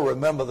 4,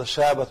 remember the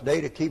Sabbath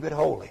day to keep it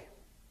holy.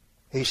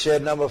 He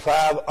said, number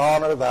 5,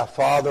 honor thy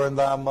father and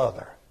thy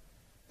mother,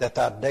 that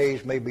thy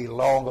days may be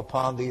long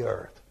upon the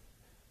earth.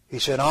 He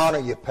said, honor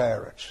your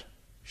parents.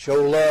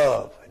 Show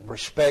love and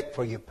respect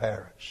for your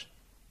parents.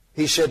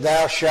 He said,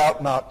 thou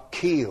shalt not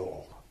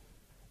kill.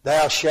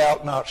 Thou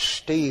shalt not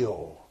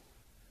steal.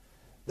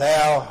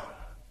 Thou,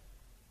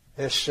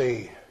 let's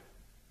see,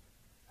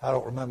 I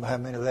don't remember how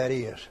many that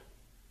is.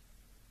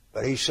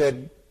 But he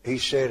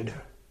said,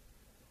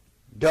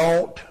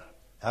 don't,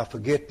 I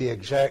forget the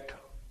exact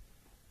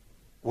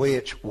way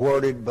it's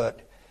worded,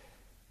 but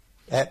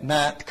that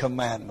 9th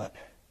commandment.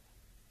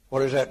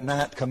 What is that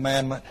 9th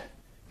commandment?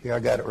 Here, I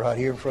got it right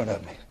here in front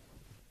of me.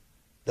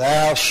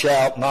 Thou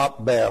shalt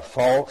not bear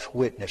false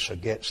witness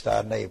against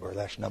thy neighbor.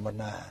 That's number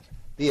 9.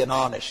 Be an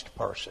honest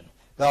person.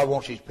 God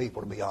wants his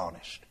people to be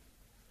honest.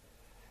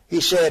 He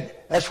said,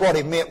 that's what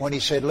he meant when he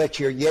said, let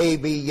your yea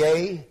be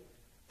yea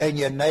and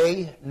your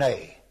nay,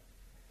 nay.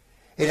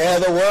 In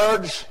other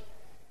words,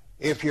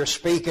 if you're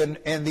speaking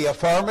in the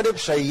affirmative,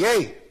 say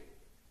yea.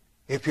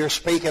 If you're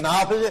speaking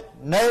opposite,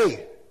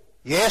 nay.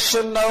 Yes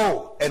and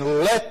no. And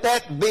let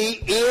that be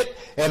it,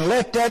 and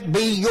let that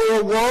be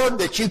your word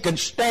that you can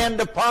stand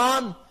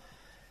upon.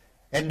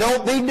 And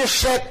don't be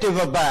deceptive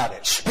about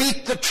it.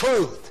 Speak the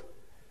truth.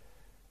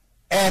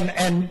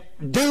 And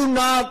do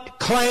not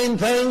claim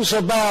things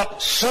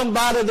about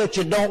somebody that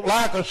you don't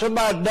like or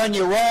somebody done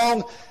you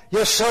wrong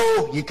just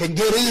so you can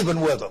get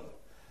even with them.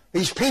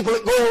 These people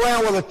that go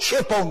around with a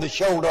chip on the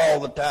shoulder all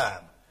the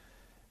time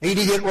need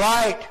to get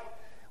right.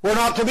 We're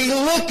not to be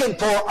looking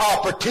for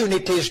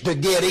opportunities to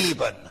get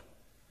even.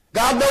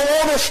 God don't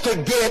want us to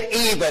get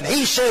even.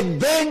 He said,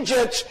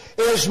 vengeance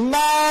is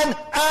mine,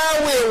 I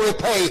will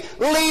repay.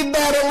 Leave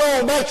that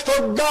alone. That's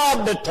for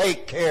God to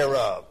take care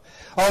of.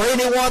 Or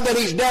anyone that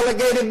He's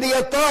delegated the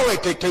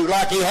authority to,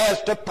 like He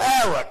has to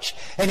parents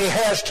and He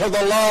has to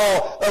the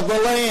law of the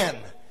land.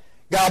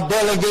 God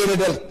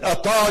delegated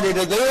authority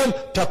to them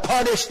to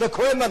punish the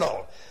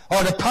criminal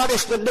or to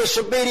punish the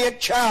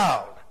disobedient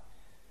child.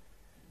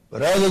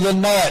 But other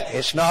than that,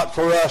 it's not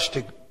for us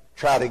to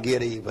try to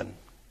get even.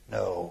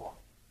 No.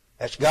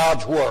 That's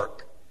God's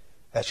work.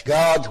 That's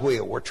God's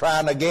will. We're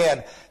trying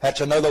again.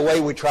 That's another way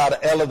we try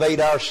to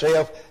elevate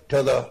ourselves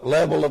to the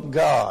level of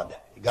God.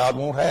 God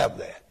won't have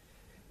that.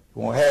 He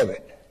won't have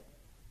it.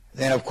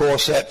 Then, of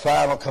course, that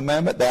final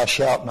commandment, thou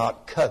shalt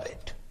not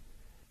covet.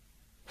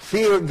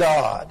 Fear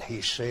God,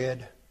 He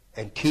said,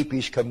 and keep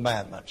His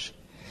commandments.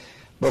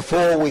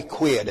 Before we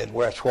quit, and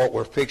that's what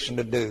we're fixing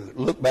to do,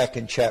 look back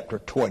in chapter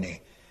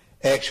 20.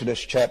 Exodus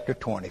chapter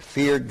 20.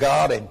 Fear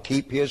God and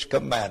keep His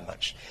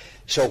commandments.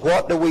 So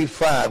what do we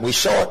find? We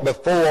saw it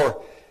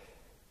before.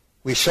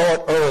 We saw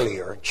it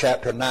earlier,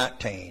 chapter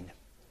 19.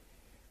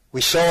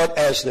 We saw it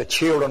as the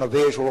children of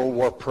Israel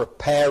were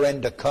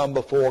preparing to come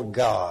before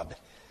God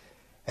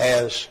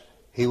as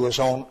He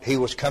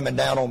was coming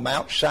down on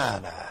Mount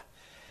Sinai.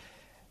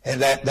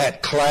 And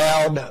that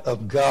cloud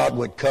of God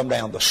would come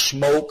down. The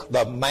smoke,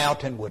 the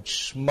mountain would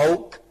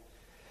smoke.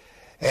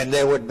 And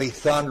there would be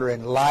thunder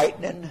and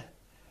lightning.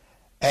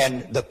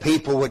 And the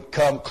people would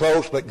come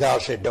close, but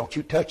God said, don't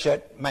you touch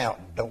that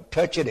mountain. Don't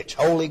touch it. It's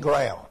holy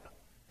ground.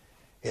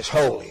 It's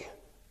holy.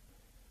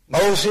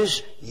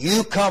 Moses,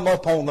 you come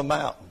up on the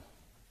mountain,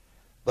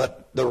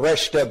 but the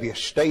rest of you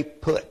stay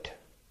put.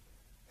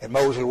 And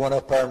Moses went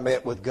up there and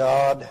met with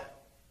God,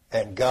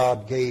 and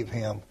God gave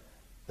him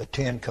the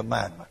 10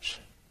 Commandments.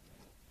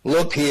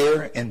 Look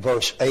here in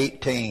verse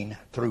 18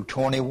 through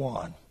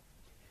 21.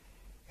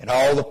 And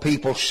all the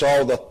people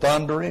saw the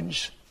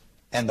thunderings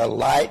and the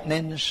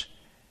lightnings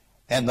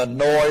and the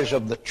noise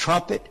of the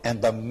trumpet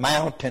and the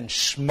mountain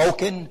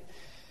smoking.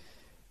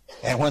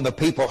 And when the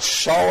people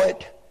saw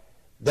it,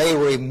 they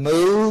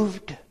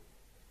removed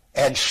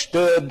and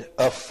stood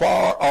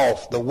afar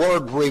off. The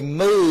word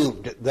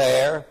removed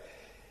there,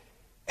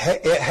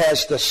 it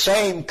has the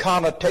same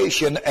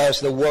connotation as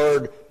the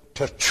word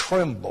to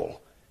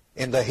tremble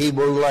in the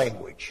Hebrew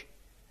language.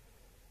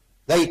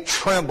 They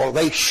trembled.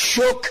 They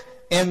shook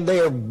in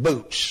their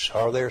boots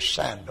or their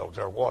sandals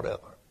or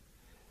whatever.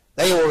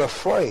 They were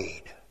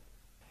afraid.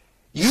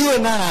 You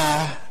and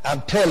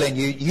I'm telling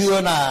you, you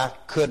and I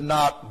could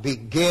not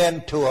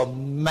begin to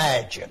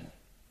imagine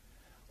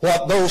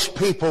what those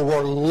people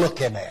were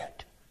looking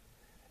at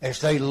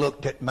as they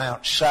looked at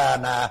Mount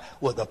Sinai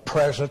with the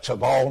presence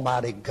of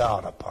Almighty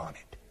God upon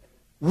it.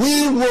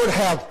 We would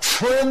have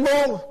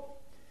trembled.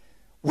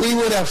 We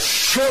would have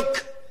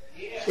shook.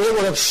 It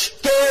would have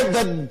scared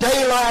the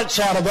daylights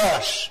out of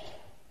us.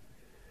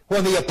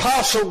 When the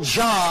Apostle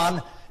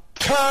John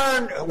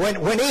turned,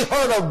 when he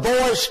heard a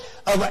voice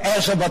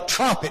as of a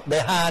trumpet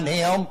behind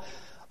him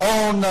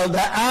on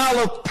the Isle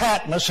of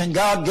Patmos, and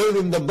God gave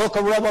him the book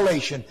of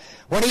Revelation,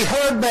 when he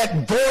heard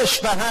that voice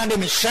behind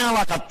him, it sounded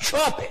like a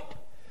trumpet.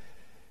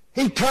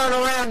 He turned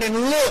around and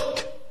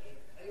looked,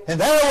 and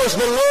there was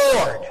the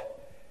Lord.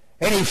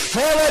 And he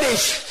fell at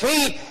his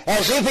feet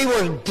as if he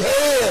were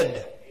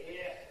dead.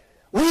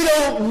 We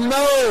don't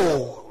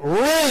know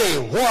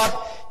really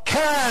what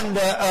kind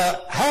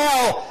of,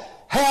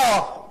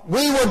 how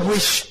we would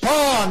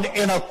respond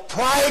in a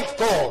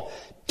frightful,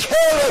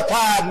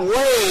 terrified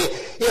way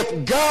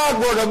if God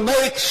were to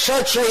make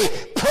such a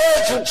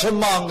presence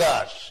among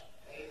us.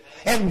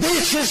 And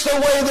this is the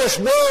way this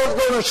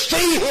world's going to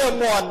see him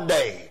one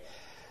day.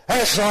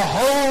 As the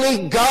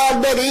holy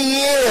God that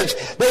he is,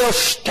 they'll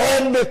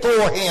stand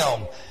before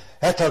him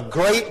at the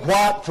great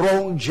white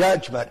throne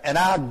judgment. And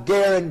I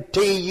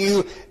guarantee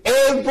you,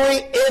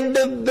 every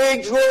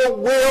individual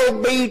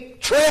will be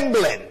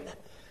trembling.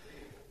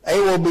 They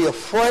will be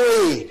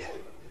afraid.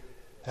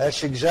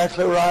 That's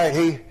exactly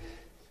right.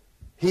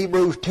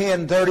 Hebrews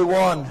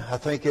 10:31, I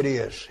think it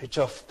is. It's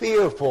a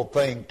fearful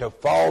thing to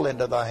fall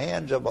into the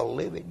hands of a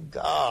living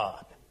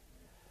God.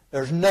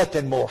 There's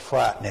nothing more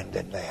frightening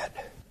than that.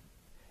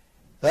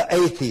 The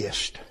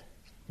atheist,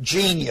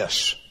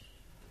 genius,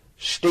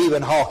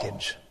 Stephen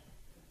Hawking,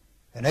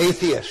 an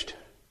atheist,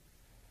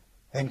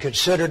 and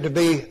considered to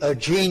be a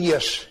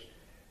genius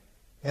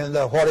in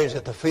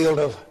the field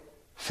of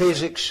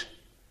physics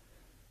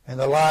and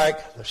the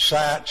like, the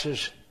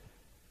sciences.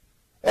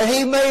 And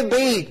he may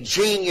be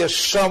genius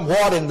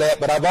somewhat in that,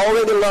 but I've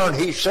already learned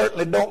he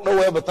certainly don't know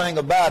everything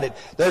about it.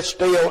 He was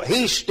still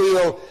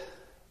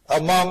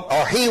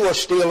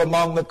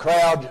among the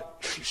crowd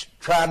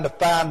trying to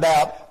find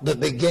out the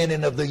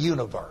beginning of the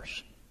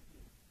universe.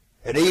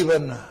 And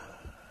even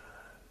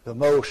the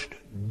most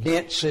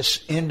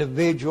densest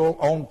individual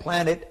on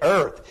planet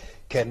Earth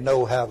can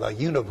know how the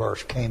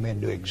universe came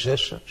into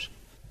existence.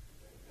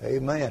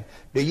 Amen.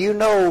 Do you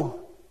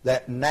know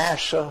that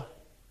NASA,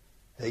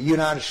 the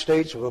United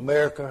States of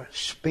America,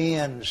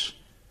 spends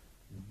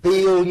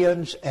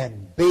billions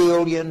and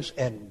billions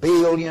and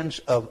billions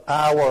of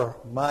our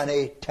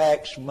money,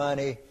 tax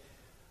money,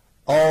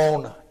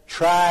 on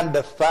trying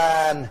to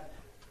find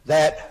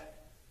that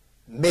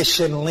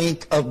missing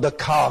link of the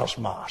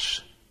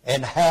cosmos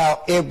and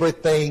how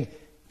everything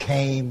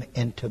came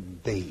into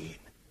being?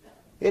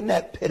 Isn't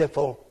that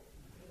pitiful?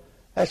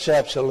 That's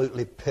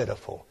absolutely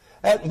pitiful.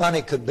 That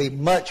money could be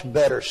much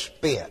better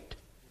spent.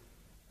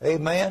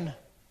 Amen?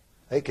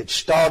 They could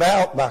start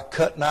out by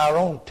cutting our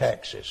own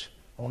taxes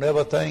on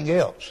everything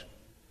else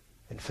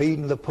and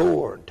feeding the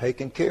poor and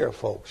taking care of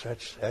folks.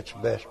 That's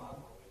best.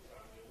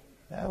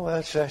 Well,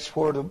 that's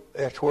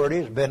where it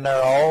is. Been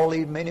there all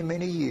these many,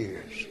 many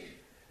years.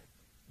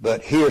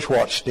 But here's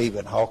what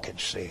Stephen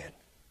Hawkins said.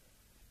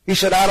 He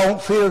said, I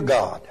don't fear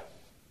God.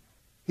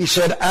 He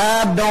said,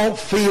 I don't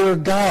fear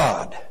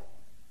God.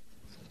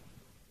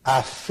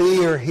 I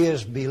fear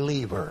His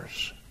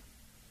believers.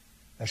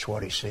 That's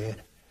what he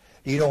said.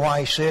 Do you know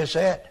why he says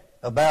that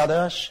about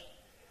us?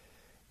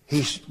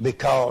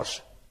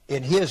 Because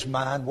in his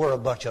mind, we're a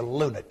bunch of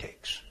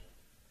lunatics.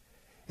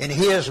 In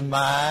his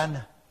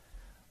mind,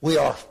 we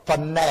are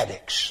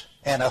fanatics.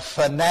 And a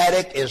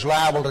fanatic is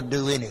liable to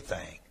do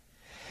anything.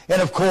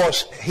 And of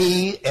course,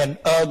 he and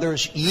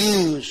others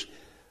use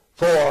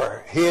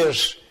for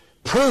his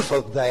proof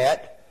of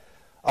that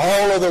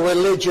all of the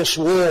religious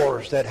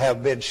wars that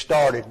have been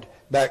started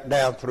back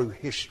down through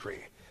history.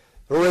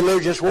 The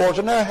religious wars,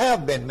 and there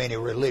have been many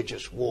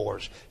religious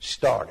wars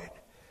started.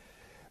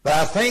 But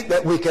I think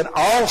that we can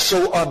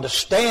also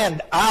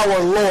understand our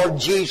Lord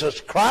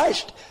Jesus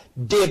Christ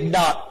did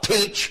not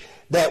teach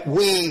that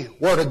we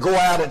were to go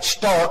out and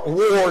start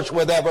wars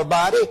with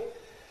everybody.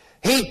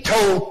 He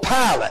told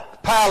Pilate.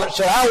 Pilate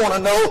said, I want to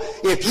know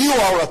if you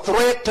are a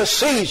threat to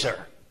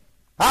Caesar.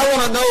 I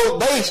want to know,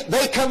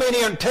 they come in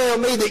here and tell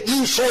me that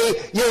you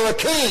say you're a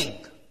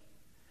king.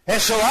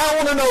 And so I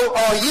want to know,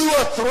 are you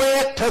a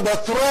threat to the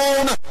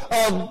throne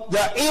of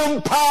the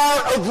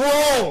empire of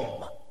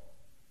Rome?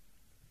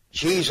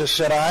 Jesus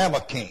said, I am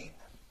a king.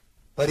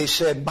 But he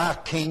said, my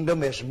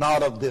kingdom is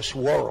not of this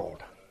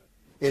world.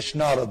 It's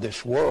not of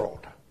this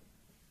world.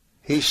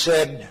 He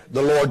said,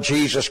 the Lord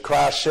Jesus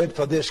Christ said,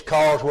 for this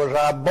cause was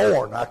I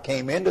born. I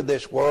came into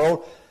this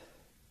world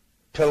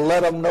to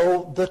let them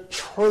know the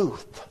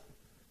truth.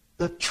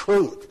 The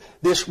truth.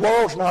 This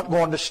world's not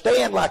going to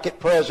stand like it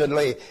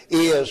presently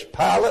is,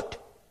 Pilate.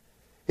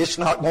 It's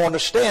not going to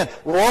stand.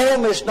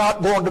 Rome is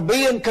not going to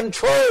be in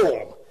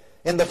control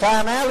in the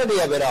finality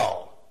of it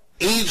all.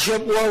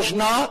 Egypt was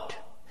not.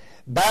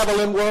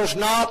 Babylon was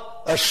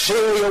not.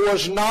 Assyria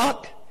was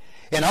not.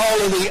 And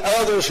all of the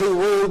others who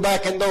ruled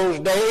back in those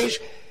days.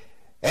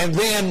 And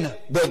then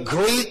the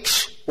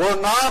Greeks were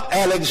not.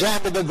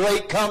 Alexander the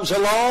Great comes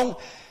along.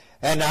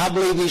 And I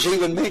believe he's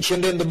even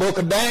mentioned in the book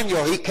of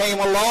Daniel. He came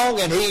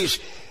along and they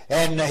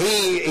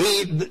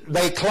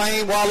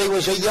claim while he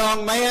was a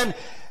young man,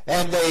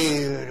 and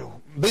they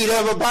beat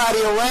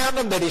everybody around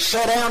him, that he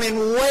sat down and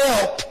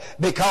wept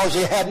because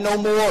he had no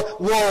more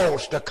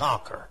walls to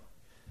conquer.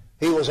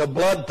 He was a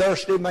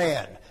bloodthirsty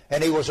man,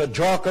 and he was a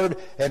drunkard,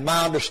 and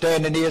my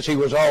understanding is he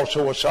was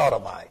also a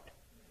sodomite.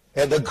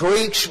 And the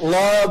Greeks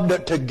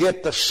loved to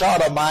get the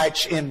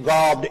sodomites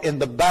involved in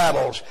the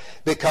battles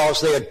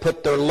because they had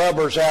put their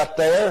lovers out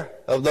there,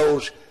 of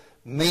those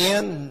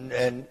men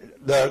and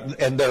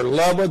their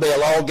lover.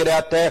 They'll all get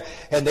out there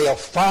and they'll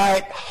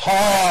fight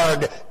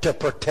hard to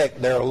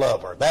protect their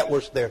lover. That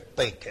was their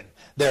thinking,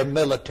 their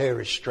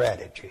military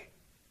strategy.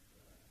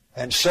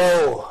 And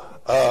so,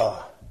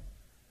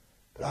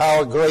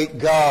 our great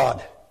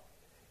God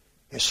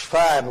is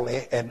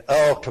finally and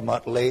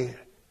ultimately,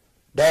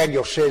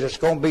 Daniel says it's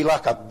going to be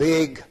like a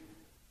big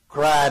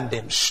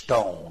grinding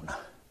stone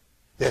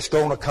that's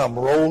going to come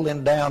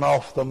rolling down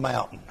off the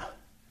mountain.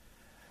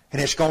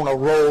 And it's going to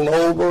roll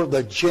over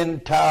the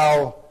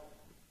Gentile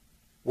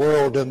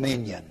world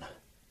dominion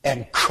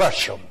and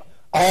crush them.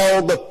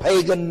 All the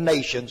pagan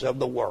nations of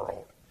the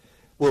world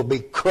will be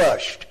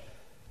crushed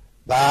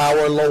by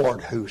our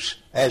Lord, who's,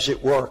 as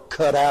it were,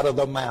 cut out of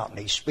the mountain.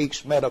 He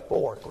speaks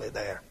metaphorically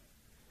there.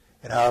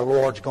 And our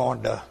Lord's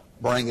going to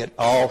bring it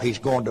all. He's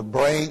going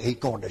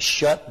to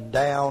shut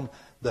down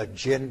the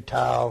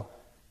Gentile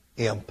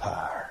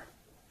empire.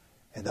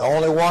 And the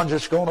only ones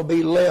that's going to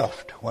be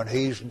left when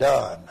he's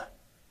done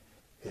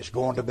is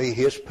going to be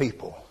his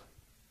people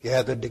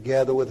gathered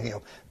together with him.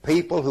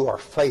 People who are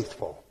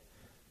faithful,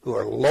 who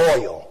are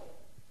loyal,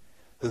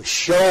 who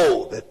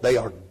show that they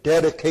are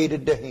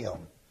dedicated to him,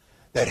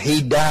 that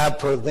he died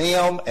for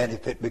them, and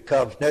if it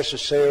becomes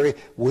necessary,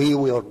 we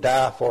will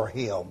die for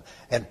him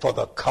and for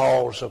the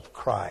cause of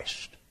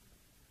Christ.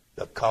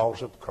 The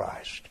cause of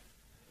Christ.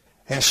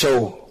 And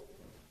so,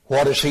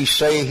 what does he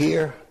say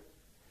here?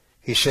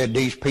 He said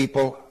these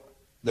people,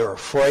 they're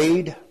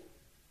afraid.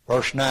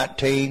 Verse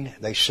 19,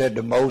 they said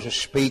to Moses,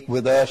 speak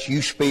with us,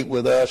 you speak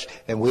with us,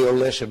 and we'll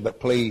listen. But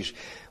please,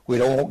 we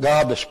don't want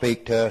God to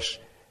speak to us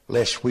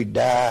lest we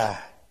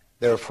die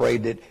They're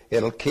afraid that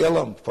it'll kill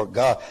them for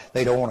God.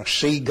 They don't want to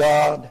see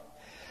God.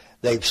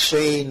 They've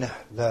seen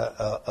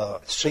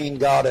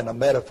God in a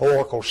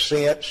metaphorical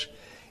sense,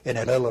 in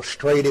an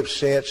illustrative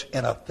sense,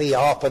 in a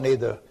theophany,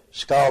 the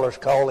scholars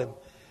call him,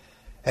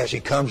 as he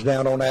comes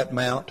down on that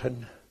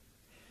mountain.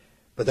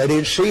 But they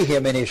didn't see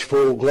him in his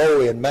full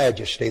glory and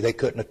majesty. They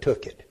couldn't have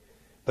took it.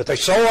 But they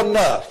saw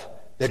enough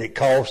that it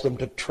caused them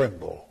to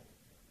tremble.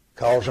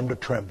 Caused them to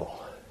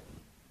tremble.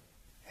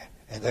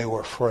 And they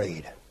were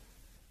afraid.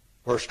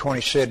 Verse 20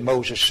 said,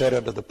 Moses said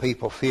unto the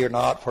people, Fear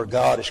not, for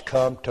God is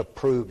come to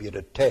prove you,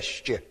 to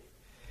test you,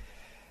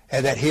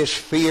 and that his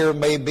fear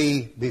may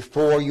be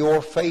before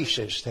your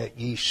faces, that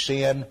ye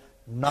sin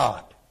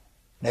not.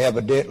 Now,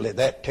 evidently,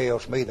 that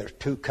tells me there's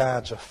two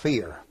kinds of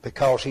fear,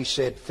 because he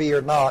said,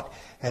 Fear not,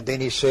 and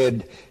then he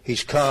said,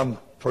 he's come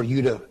for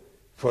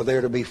there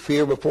to be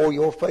fear before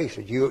your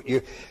faces.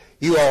 You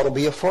ought to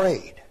be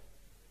afraid.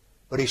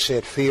 But he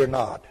said, Fear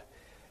not.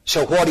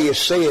 So what he is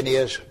saying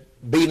is,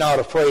 be not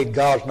afraid,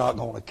 God's not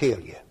going to kill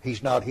you.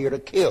 He's not here to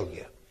kill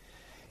you.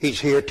 He's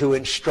here to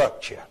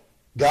instruct you.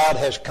 God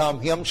has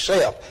come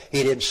himself.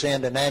 He didn't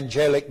send an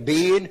angelic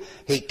being.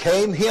 He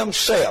came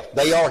himself.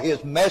 They are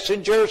his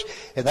messengers,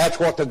 and that's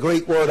what the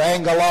Greek word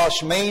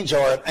angelos means,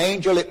 or an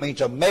angel. It means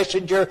a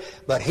messenger.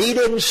 But he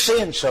didn't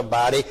send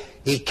somebody.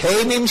 He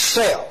came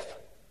himself.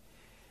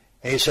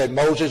 And he said,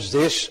 Moses,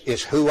 this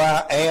is who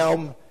I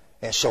am,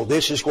 and so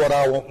this is what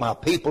I want my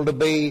people to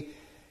be,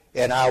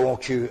 and I'm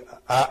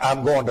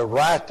going to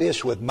write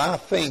this with my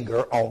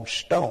finger on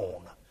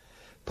stone.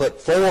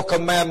 Put 4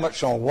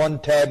 commandments on one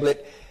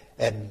tablet,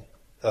 and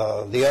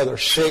the other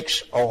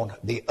 6 on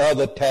the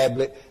other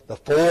tablet. The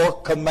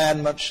 4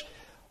 commandments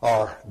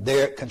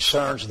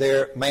concerns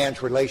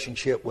man's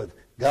relationship with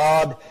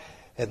God,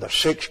 and the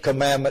 6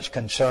 commandments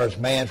concerns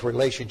man's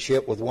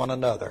relationship with one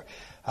another.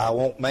 I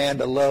want man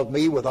to love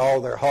me with all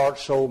their heart,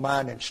 soul,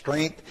 mind, and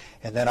strength,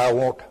 and then I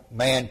want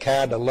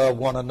mankind to love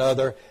one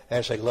another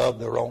as they love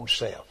their own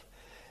self.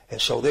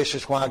 And so this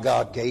is why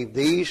God gave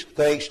these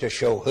things, to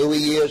show who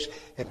he is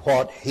and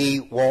what he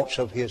wants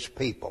of his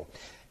people.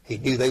 He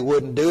knew they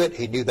wouldn't do it.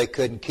 He knew they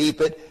couldn't keep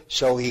it.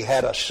 So he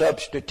had a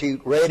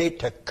substitute ready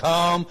to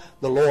come,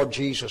 the Lord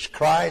Jesus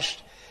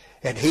Christ.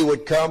 And he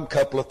would come a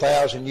couple of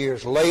thousand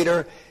years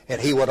later, and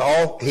he would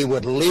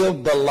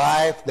live the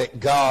life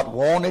that God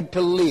wanted to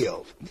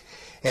live.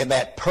 And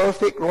that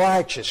perfect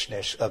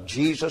righteousness of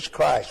Jesus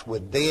Christ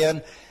would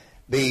then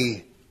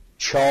be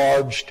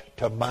charged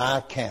to my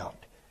account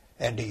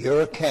and to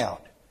your account.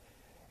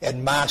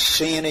 And my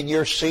sin and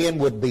your sin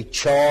would be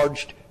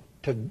charged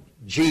to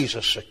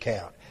Jesus'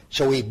 account.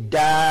 So he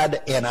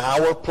died in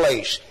our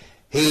place.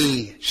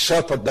 He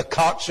suffered the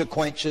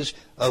consequences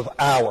of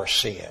our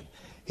sin.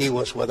 He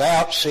was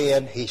without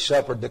sin. He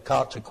suffered the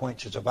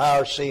consequences of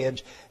our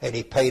sins, and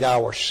he paid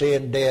our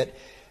sin debt,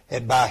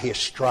 and by his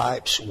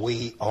stripes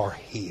we are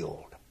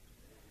healed.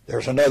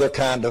 There's another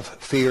kind of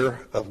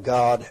fear of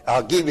God.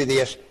 I'll give you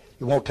this.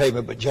 It won't take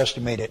me but just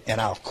a minute,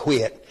 and I'll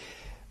quit.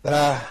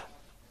 But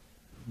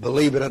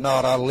believe it or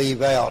not, I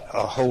leave out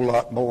a whole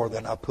lot more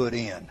than I put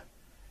in.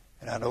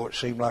 And I know it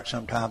seems like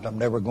sometimes I'm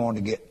never going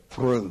to get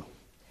through.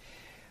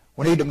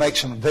 We need to make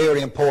some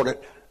very important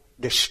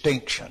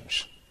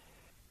distinctions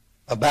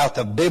about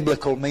the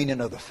biblical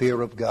meaning of the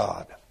fear of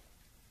God.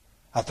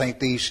 I think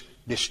these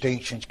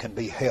distinctions can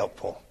be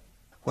helpful.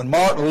 When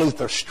Martin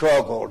Luther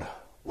struggled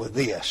with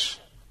this,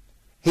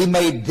 he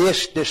made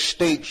this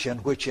distinction,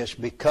 which has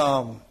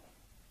become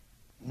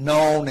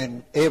known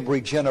in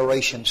every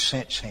generation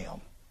since him,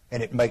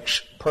 and it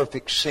makes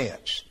perfect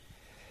sense.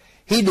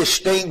 He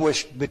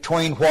distinguished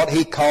between what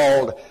he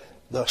called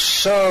the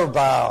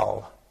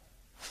servile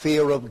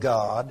fear of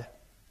God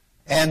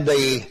and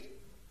the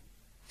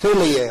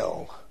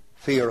filial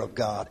fear of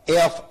God.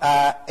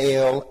 F-I-L-I-A-L.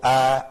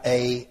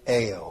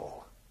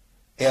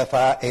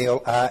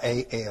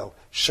 F-I-L-I-A-L.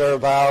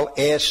 Servile,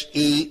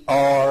 S-E-R-V-I-L-E.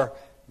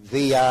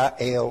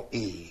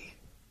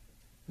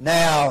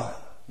 Now,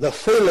 the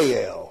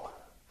filial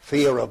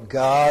fear of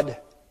God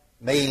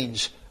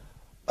means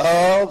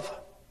of,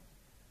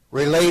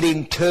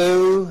 relating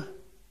to,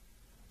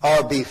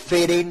 or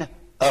befitting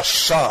a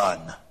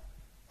son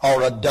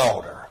or a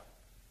daughter.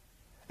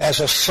 As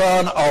a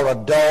son or a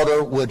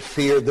daughter would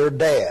fear their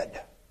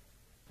dad.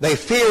 They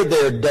feared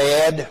their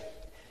dad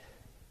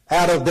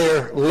out of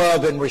their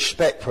love and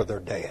respect for their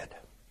dad.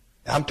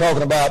 I'm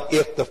talking about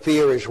if the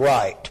fear is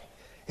right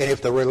and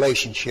if the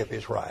relationship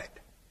is right.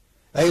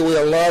 They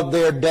will love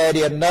their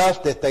daddy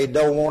enough that they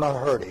don't want to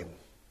hurt him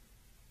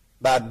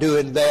by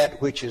doing that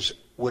which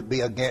would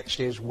be against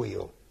his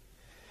will.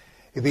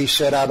 If he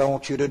said, I don't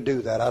want you to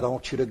do that, I don't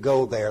want you to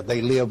go there,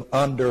 they live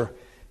under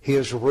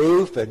his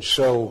roof, and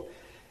so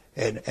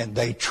and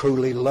they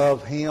truly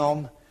love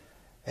him.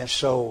 And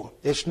so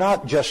it's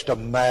not just a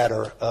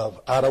matter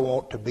of, I don't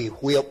want to be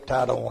whipped,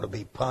 I don't want to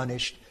be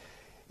punished.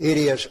 It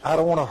is, I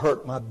don't want to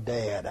hurt my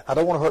dad, I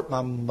don't want to hurt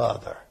my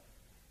mother.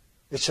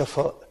 It's a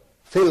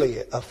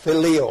filial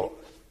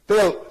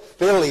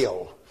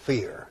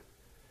fear.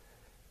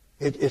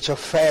 It's a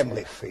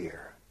family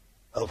fear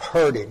of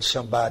hurting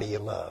somebody you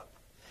love.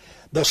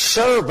 The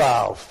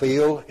servile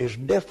fear is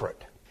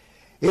different.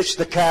 It's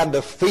the kind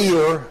of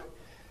fear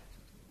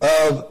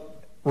of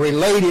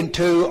relating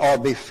to or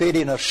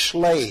befitting a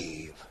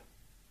slave,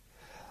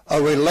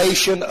 a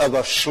relation of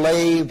a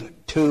slave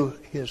to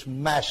his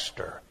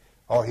master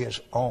or his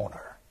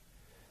owner.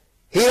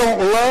 He don't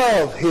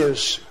love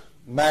his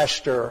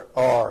master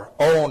or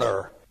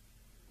owner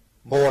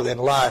more than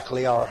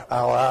likely, or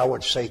I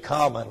would say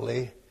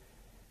commonly,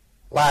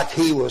 like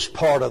he was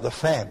part of the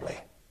family,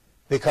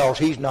 because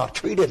he's not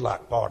treated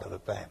like part of the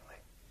family.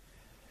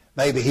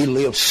 Maybe he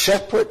lives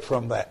separate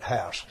from that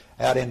house,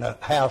 out in the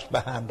house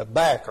behind the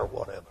back or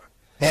whatever.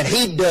 And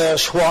he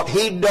does what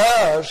he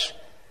does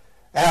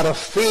out of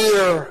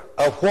fear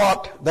of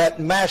what that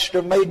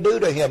master may do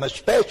to him,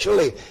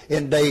 especially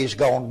in days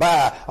gone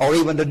by, or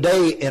even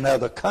today in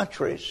other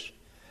countries.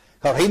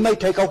 Because he may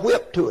take a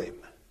whip to him.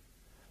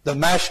 The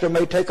master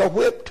may take a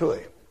whip to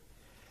him.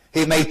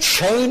 He may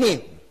chain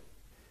him.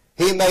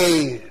 He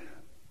may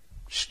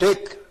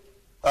stick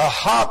a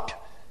hot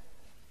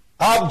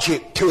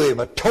object to him,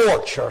 a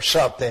torch or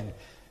something,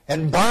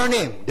 and burn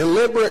him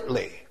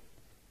deliberately.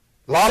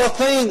 A lot of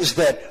things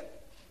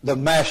that the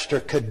master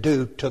could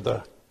do to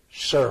the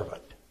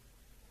servant.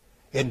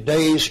 In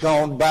days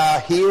gone by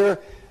here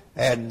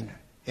and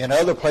in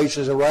other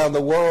places around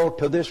the world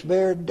to this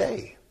very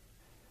day.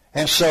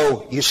 And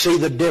so you see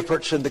the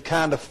difference in the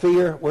kind of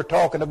fear we're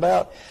talking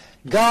about?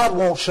 God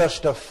wants us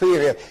to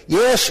fear Him.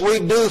 Yes, we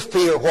do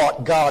fear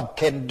what God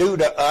can do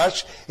to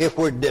us if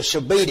we're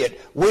disobedient.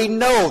 We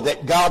know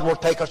that God will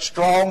take a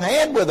strong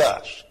hand with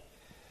us.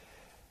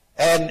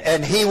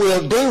 And He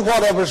will do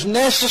whatever's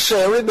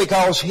necessary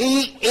because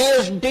He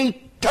is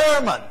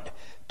determined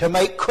to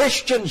make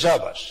Christians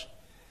of us.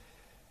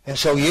 And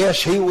so,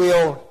 yes, He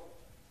will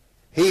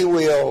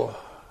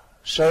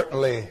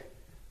certainly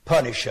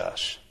punish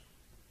us.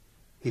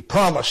 He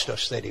promised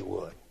us that He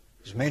would.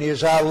 As many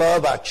as I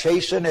love, I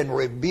chasten and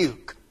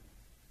rebuke.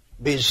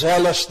 Be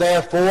zealous,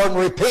 therefore, and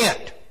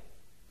repent.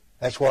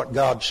 That's what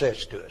God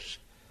says to us.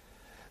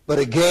 But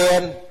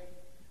again,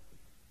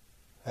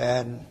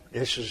 and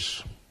this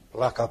is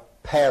like a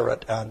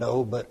parrot, I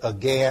know, but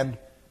again,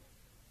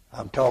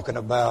 I'm talking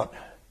about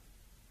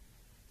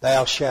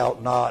thou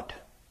shalt not,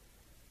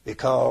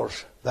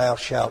 because thou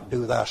shalt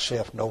do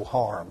thyself no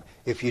harm.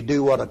 If you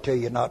do what I tell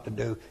you not to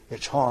do,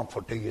 it's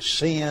harmful to you.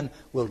 Sin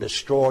will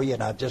destroy you,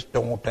 and I just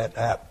don't want that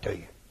to happen to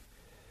you.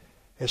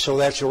 And so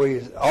that's the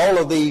reason. All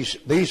of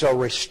these are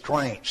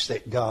restraints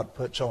that God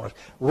puts on us.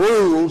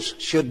 Rules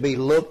should be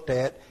looked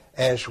at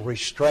as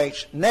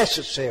restraints,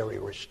 necessary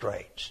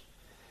restraints,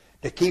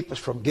 to keep us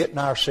from getting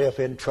ourselves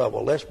in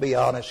trouble. Let's be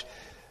honest.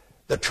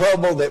 The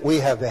trouble that we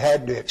have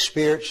had to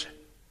experience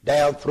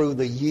down through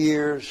the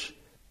years,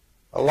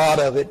 a lot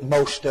of it,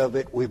 most of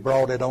it, we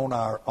brought it on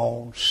our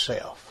own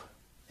self.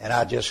 And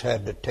I just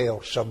had to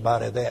tell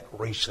somebody that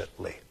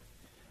recently.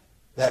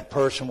 That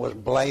person was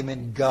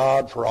blaming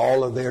God for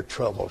all of their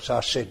troubles.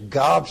 I said,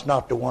 God's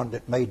not the one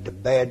that made the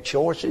bad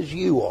choices,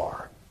 you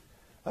are.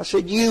 I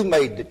said, you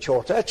made the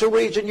choice. That's the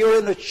reason you're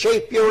in the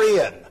shape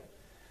you're in.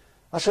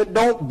 I said,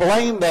 don't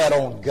blame that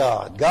on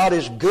God. God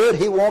is good.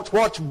 He wants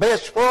what's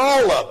best for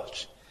all of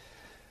us.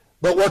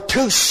 But we're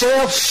too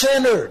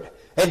self-centered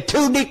and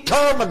too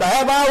determined to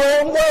have our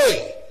own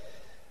way.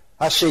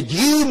 I said,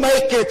 you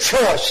make your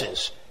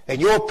choices. And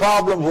your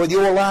problem with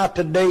your life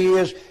today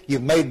is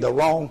you've made the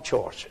wrong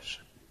choices.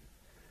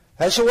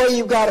 That's the way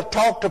you've got to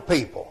talk to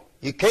people.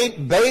 You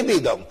can't baby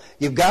them.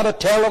 You've got to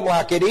tell them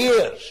like it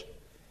is.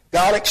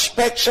 God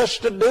expects us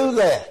to do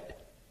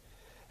that.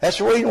 That's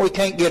the reason we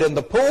can't get in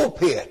the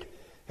pulpit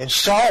and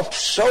soft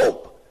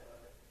soap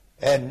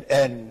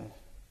and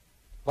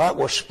like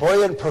we're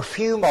spraying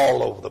perfume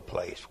all over the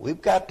place.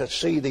 We've got to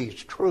see these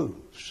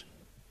truths.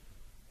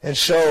 And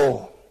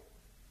so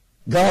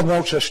God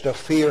wants us to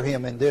fear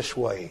Him in this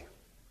way,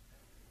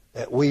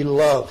 that we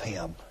love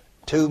Him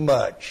too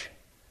much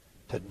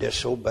to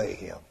disobey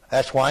Him.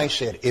 That's why He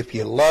said, if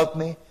you love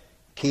me,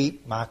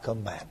 keep my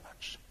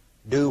commandments.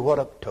 Do what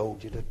I've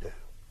told you to do.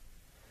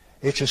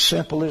 It's as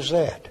simple as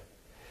that.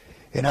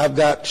 And I've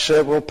got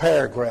several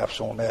paragraphs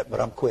on that, but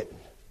I'm quitting.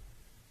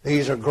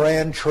 These are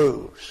grand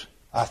truths.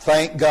 I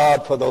thank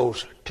God for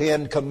those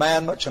 10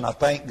 commandments, and I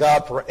thank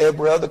God for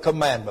every other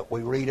commandment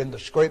we read in the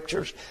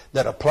Scriptures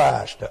that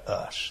applies to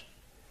us.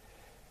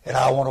 And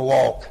I want to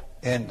walk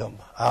in them.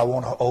 I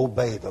want to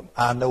obey them.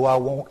 I know I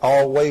won't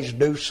always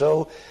do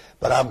so,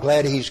 but I'm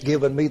glad He's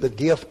given me the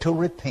gift to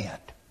repent.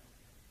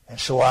 And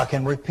so I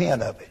can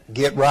repent of it.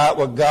 Get right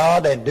with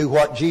God and do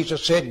what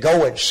Jesus said.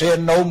 Go and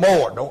sin no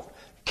more. Don't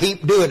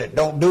keep doing it.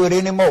 Don't do it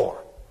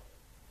anymore.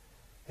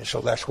 And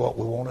so that's what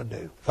we want to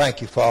do. Thank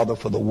you, Father,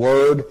 for the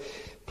Word.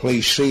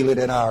 Please seal it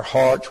in our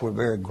hearts. We're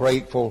very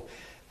grateful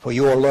for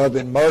your love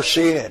and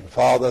mercy. And,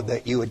 Father,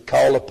 that you would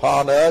call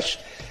upon us.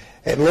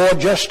 And, Lord,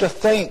 just to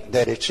think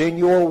that it's in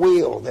your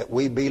will that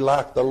we be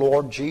like the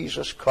Lord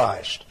Jesus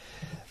Christ.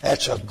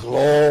 That's a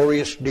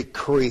glorious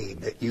decree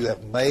that you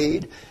have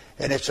made,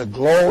 and it's a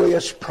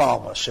glorious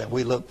promise, and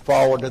we look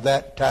forward to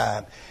that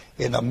time.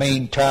 In the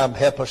meantime,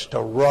 help us to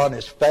run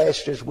as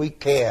fast as we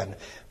can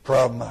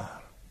from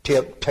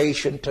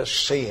temptation to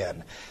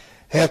sin.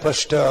 Help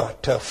us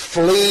to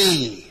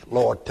flee,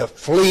 Lord, to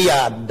flee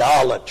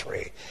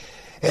idolatry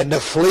and to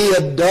flee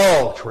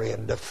adultery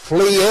and to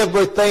flee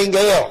everything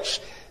else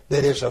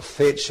that is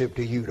offensive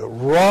to you. To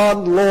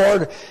run,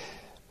 Lord,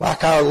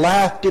 like our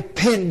life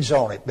depends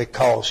on it,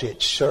 because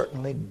it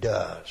certainly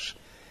does.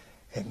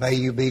 And may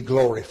you be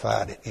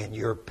glorified in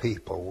your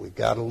people. We've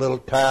got a little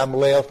time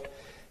left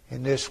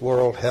in this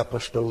world. Help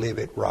us to live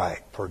it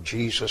right. For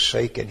Jesus'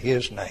 sake, in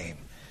His name,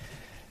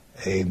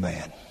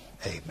 amen.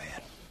 Amen.